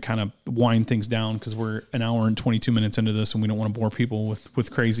year, and kind of wind things down, because we're an hour and 22 minutes into this, and we don't want to bore people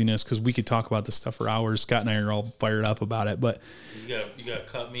with craziness, because we could talk about this stuff for hours. Scott and I are all fired up about it, but You got to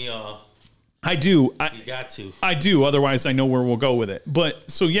cut me off. I do. You got to. I do. Otherwise, I know where we'll go with it. But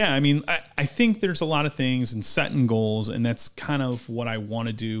so, yeah, I mean, I think there's a lot of things and setting goals, and that's kind of what I want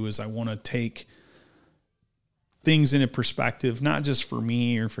to do. Is I want to take things in a perspective, not just for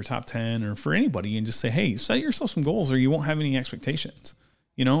me or for Top 10 or for anybody, and just say, hey, set yourself some goals, or you won't have any expectations.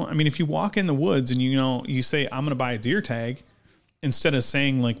 I mean, if you walk in the woods and you say, I'm going to buy a deer tag, instead of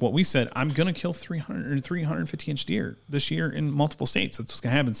saying, like what we said, I'm going to kill 300 or 350 inch deer this year in multiple states. That's what's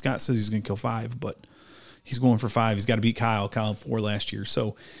going to happen. Scott says he's going to kill 5, but he's going for 5. He's got to beat Kyle. Kyle 4 last year.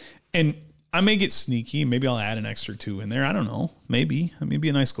 So, and I may get sneaky. Maybe I'll add an extra 2 in there. I don't know. Maybe it may be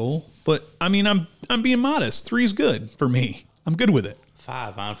a nice goal, but I mean, I'm being modest. 3 is good for me. I'm good with it.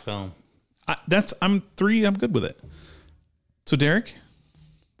 5 on film. I'm 3. I'm good with it. So Derek,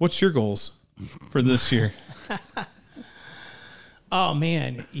 what's your goals for this year? Oh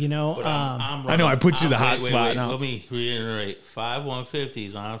man, But I'm I know I put you in the hot wait, spot now. Let me reiterate: 5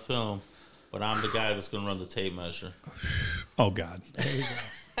 150s on film, but I'm the guy that's going to run the tape measure. Oh God. There you go.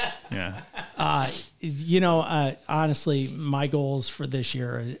 Yeah. Honestly, my goals for this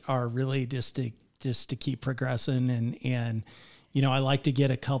year are really just to keep progressing and I like to get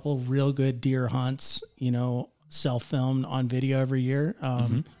a couple real good deer hunts, self-filmed on video every year.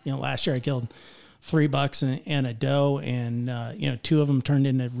 Last year I killed 3 bucks and a doe, and 2 of them turned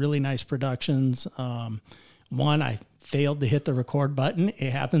into really nice productions. One, I failed to hit the record button.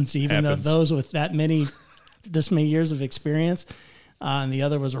 It happens to even of those with this many years of experience. And the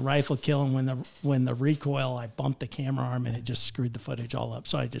other was a rifle kill, and when the recoil, I bumped the camera arm and it just screwed the footage all up.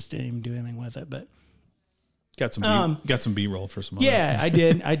 So I just didn't even do anything with it. But got some B-roll for some. Yeah, I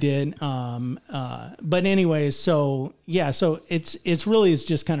did. But anyways, so it's really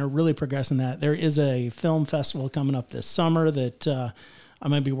just kind of really progressing that. There is a film festival coming up this summer that I'm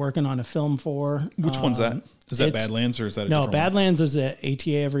going to be working on a film for. Which one's that? Is that Badlands or is that no? Badlands is at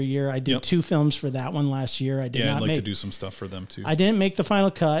ATA every year. I did 2 films for that one last year. I'd like to do some stuff for them too. I didn't make the final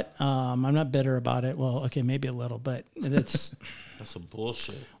cut. I'm not bitter about it. Well, okay, maybe a little, but that's that's some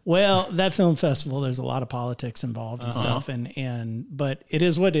bullshit. Well, that film festival, there's a lot of politics involved and stuff, but it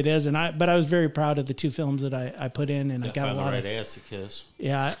is what it is. And I was very proud of the 2 films that I put in, and I got a lot of ass to kiss.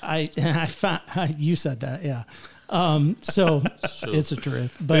 Yeah, I found you said that, yeah. So it's the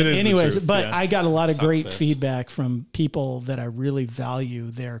truth. But anyways, I got a lot of great feedback from people that I really value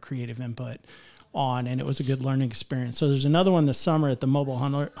their creative input on, and it was a good learning experience. So there's another one this summer at the Mobile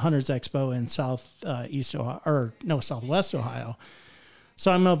Hunters Expo in Southwest Ohio.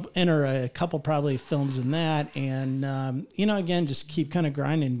 So I'm going to enter a couple probably films in that, and again, just keep kind of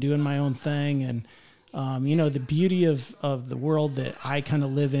grinding, doing my own thing, and the beauty of the world that I kind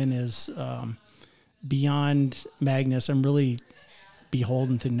of live in is beyond Magnus. I'm really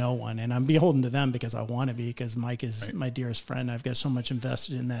beholden to no one, and I'm beholden to them because I want to be, because Mike is my dearest friend. I've got so much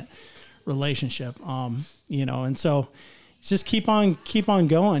invested in that relationship, and so just keep on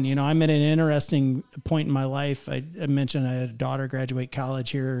going. I'm at an interesting point in my life. I mentioned I had a daughter graduate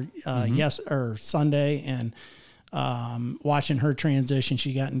college here Sunday, and watching her transition.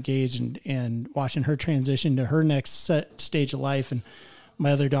 She got engaged, and watching her transition to her next stage of life, and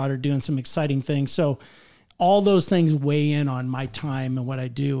my other daughter doing some exciting things. So all those things weigh in on my time and what I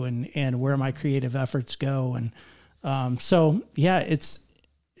do, and where my creative efforts go. And it's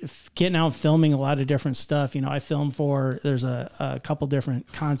getting out filming a lot of different stuff. I film there's a couple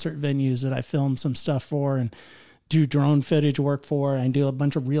different concert venues that I film some stuff for and do drone footage work for. I do a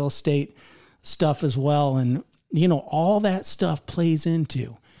bunch of real estate stuff as well. And, all that stuff plays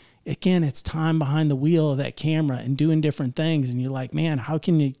into, again, it's time behind the wheel of that camera and doing different things. And you're like, man, how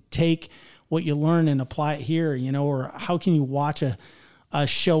can you take what you learn and apply it here? Or how can you watch a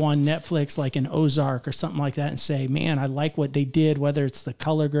show on Netflix like an Ozark or something like that and say, man, I like what they did, whether it's the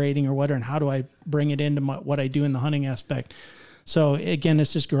color grading or whatever, and how do I bring it into what I do in the hunting aspect? So again,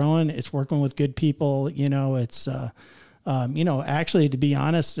 it's just growing. It's working with good people. It's, actually, to be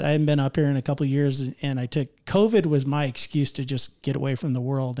honest, I haven't been up here in a couple of years, and COVID was my excuse to just get away from the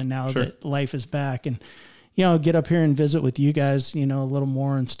world. And now that life is back, and, get up here and visit with you guys, a little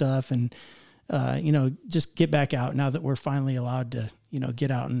more and stuff. And, just get back out now that we're finally allowed to,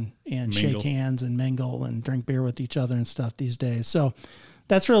 get out and shake hands and mingle and drink beer with each other and stuff these days. So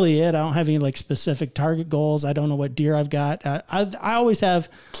that's really it. I don't have any specific target goals. I don't know what deer I've got. I always have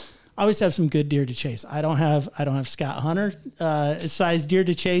some good deer to chase. I don't have Scott Hunter size deer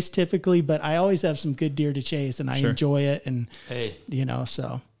to chase typically, but I always have some good deer to chase, and I enjoy it. And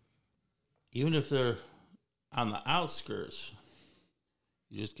so even if they're on the outskirts,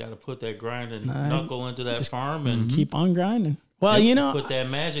 you just got to put that grinding knuckle into that farm and keep on grinding. Well, put that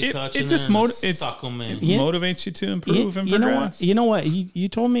magic touch in just there and suck them in. It motivates you to improve and progress. You know what? You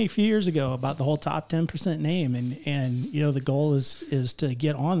told me a few years ago about the whole top 10% name, and the goal is to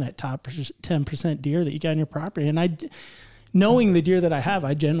get on that top 10% deer that you got on your property. And knowing the deer that I have,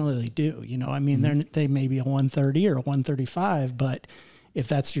 I generally do. They may be a 130 or a 135, but if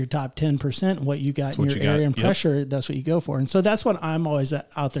that's your top 10%, what you got in your area and pressure, that's what you go for. And so that's what I'm always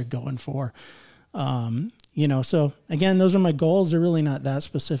out there going for. So again, those are my goals. They're really not that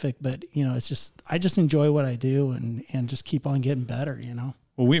specific, but it's just, I just enjoy what I do and just keep on getting better,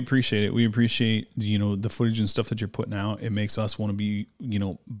 Well, we appreciate it. We appreciate, the footage and stuff that you're putting out. It makes us want to be,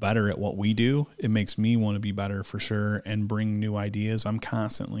 better at what we do. It makes me want to be better for sure and bring new ideas. I'm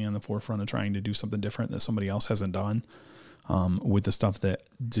constantly on the forefront of trying to do something different that somebody else hasn't done. with the stuff that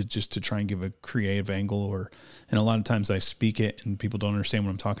just to try and give a creative angle, and a lot of times I speak it and people don't understand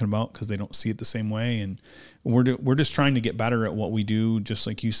what I'm talking about because they don't see it the same way. And we're just trying to get better at what we do. Just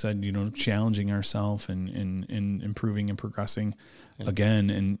like you said, challenging ourselves and improving and progressing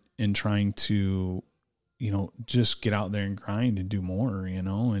again, and trying to, just get out there and grind and do more,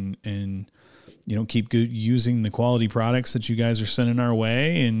 and keep using the quality products that you guys are sending our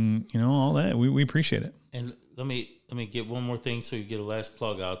way, and, all that. We appreciate it. And let me get one more thing so you get a last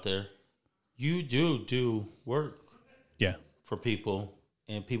plug out there. You do work for people,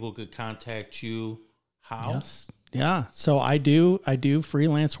 and people could contact you. How? Yes. Yeah. So I do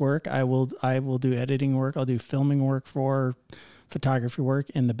freelance work. I will do editing work. I'll do filming work for photography work.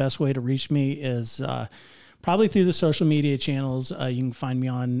 And the best way to reach me is probably through the social media channels. You can find me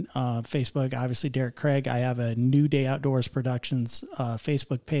on Facebook, obviously Derek Craig. I have a New Day Outdoors Productions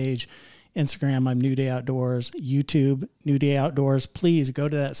Facebook page. Instagram, I'm New Day Outdoors. YouTube, New Day Outdoors. Please go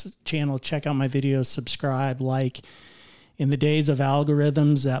to that channel, check out my videos, subscribe, like. In the days of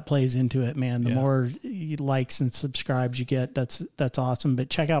algorithms, that plays into it, man. The more likes and subscribes you get, that's awesome. But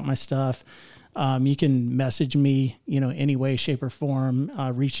check out my stuff. You can message me, any way, shape, or form.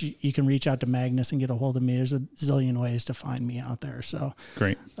 You can reach out to Magnus and get a hold of me. There's a zillion ways to find me out there. So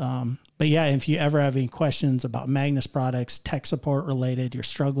great. But yeah, if you ever have any questions about Magnus products, tech support related, you're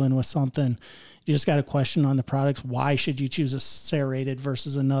struggling with something, you just got a question on the products. Why should you choose a serrated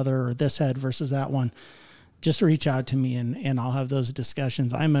versus another, or this head versus that one? Just reach out to me and I'll have those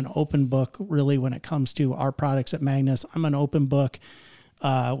discussions. I'm an open book, really, when it comes to our products at Magnus. I'm an open book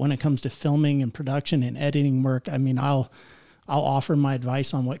when it comes to filming and production and editing work. I mean, I'll offer my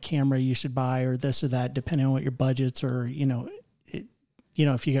advice on what camera you should buy or this or that, depending on what your budgets or,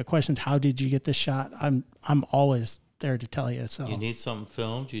 if you got questions, how did you get this shot? I'm always there to tell you. So you need something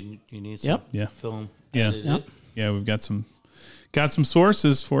filmed. You need some film. Edited. Yeah. We've got some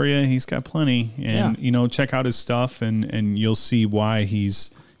sources for you. He's got plenty, and check out his stuff, and you'll see why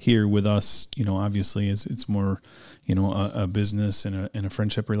he's here with us. Obviously, it's more, a business and a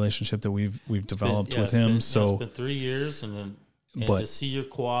friendship relationship that we've developed with him. It's been 3 years, and to see your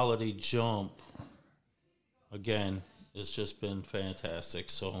quality jump again, it's just been fantastic.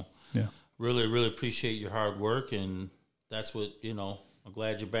 So really, really appreciate your hard work, and that's what I'm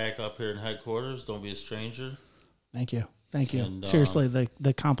glad you're back up here in headquarters. Don't be a stranger. Thank you. Thank you. And, seriously,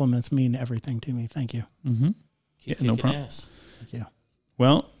 the compliments mean everything to me. Thank you. Mm-hmm. Keep no problem. Ass. Thank you.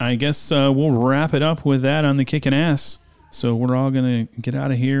 Well, I guess we'll wrap it up with that on the kicking ass. So we're all going to get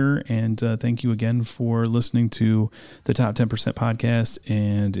out of here, and thank you again for listening to the Top 10% podcast.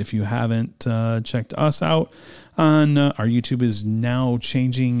 And if you haven't checked us out on our YouTube is now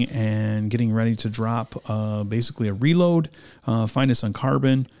changing and getting ready to drop basically a reload. Find us on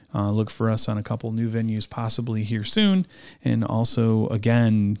Carbon. Look for us on a couple new venues possibly here soon. And also,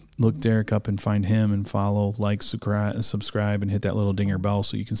 again, look Derek up and find him and follow, like, subscribe, and hit that little dinger bell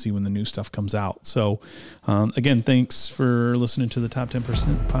so you can see when the new stuff comes out. So, again, thanks for listening to the Top 10%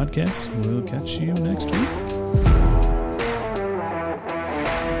 podcast. We'll catch you next week.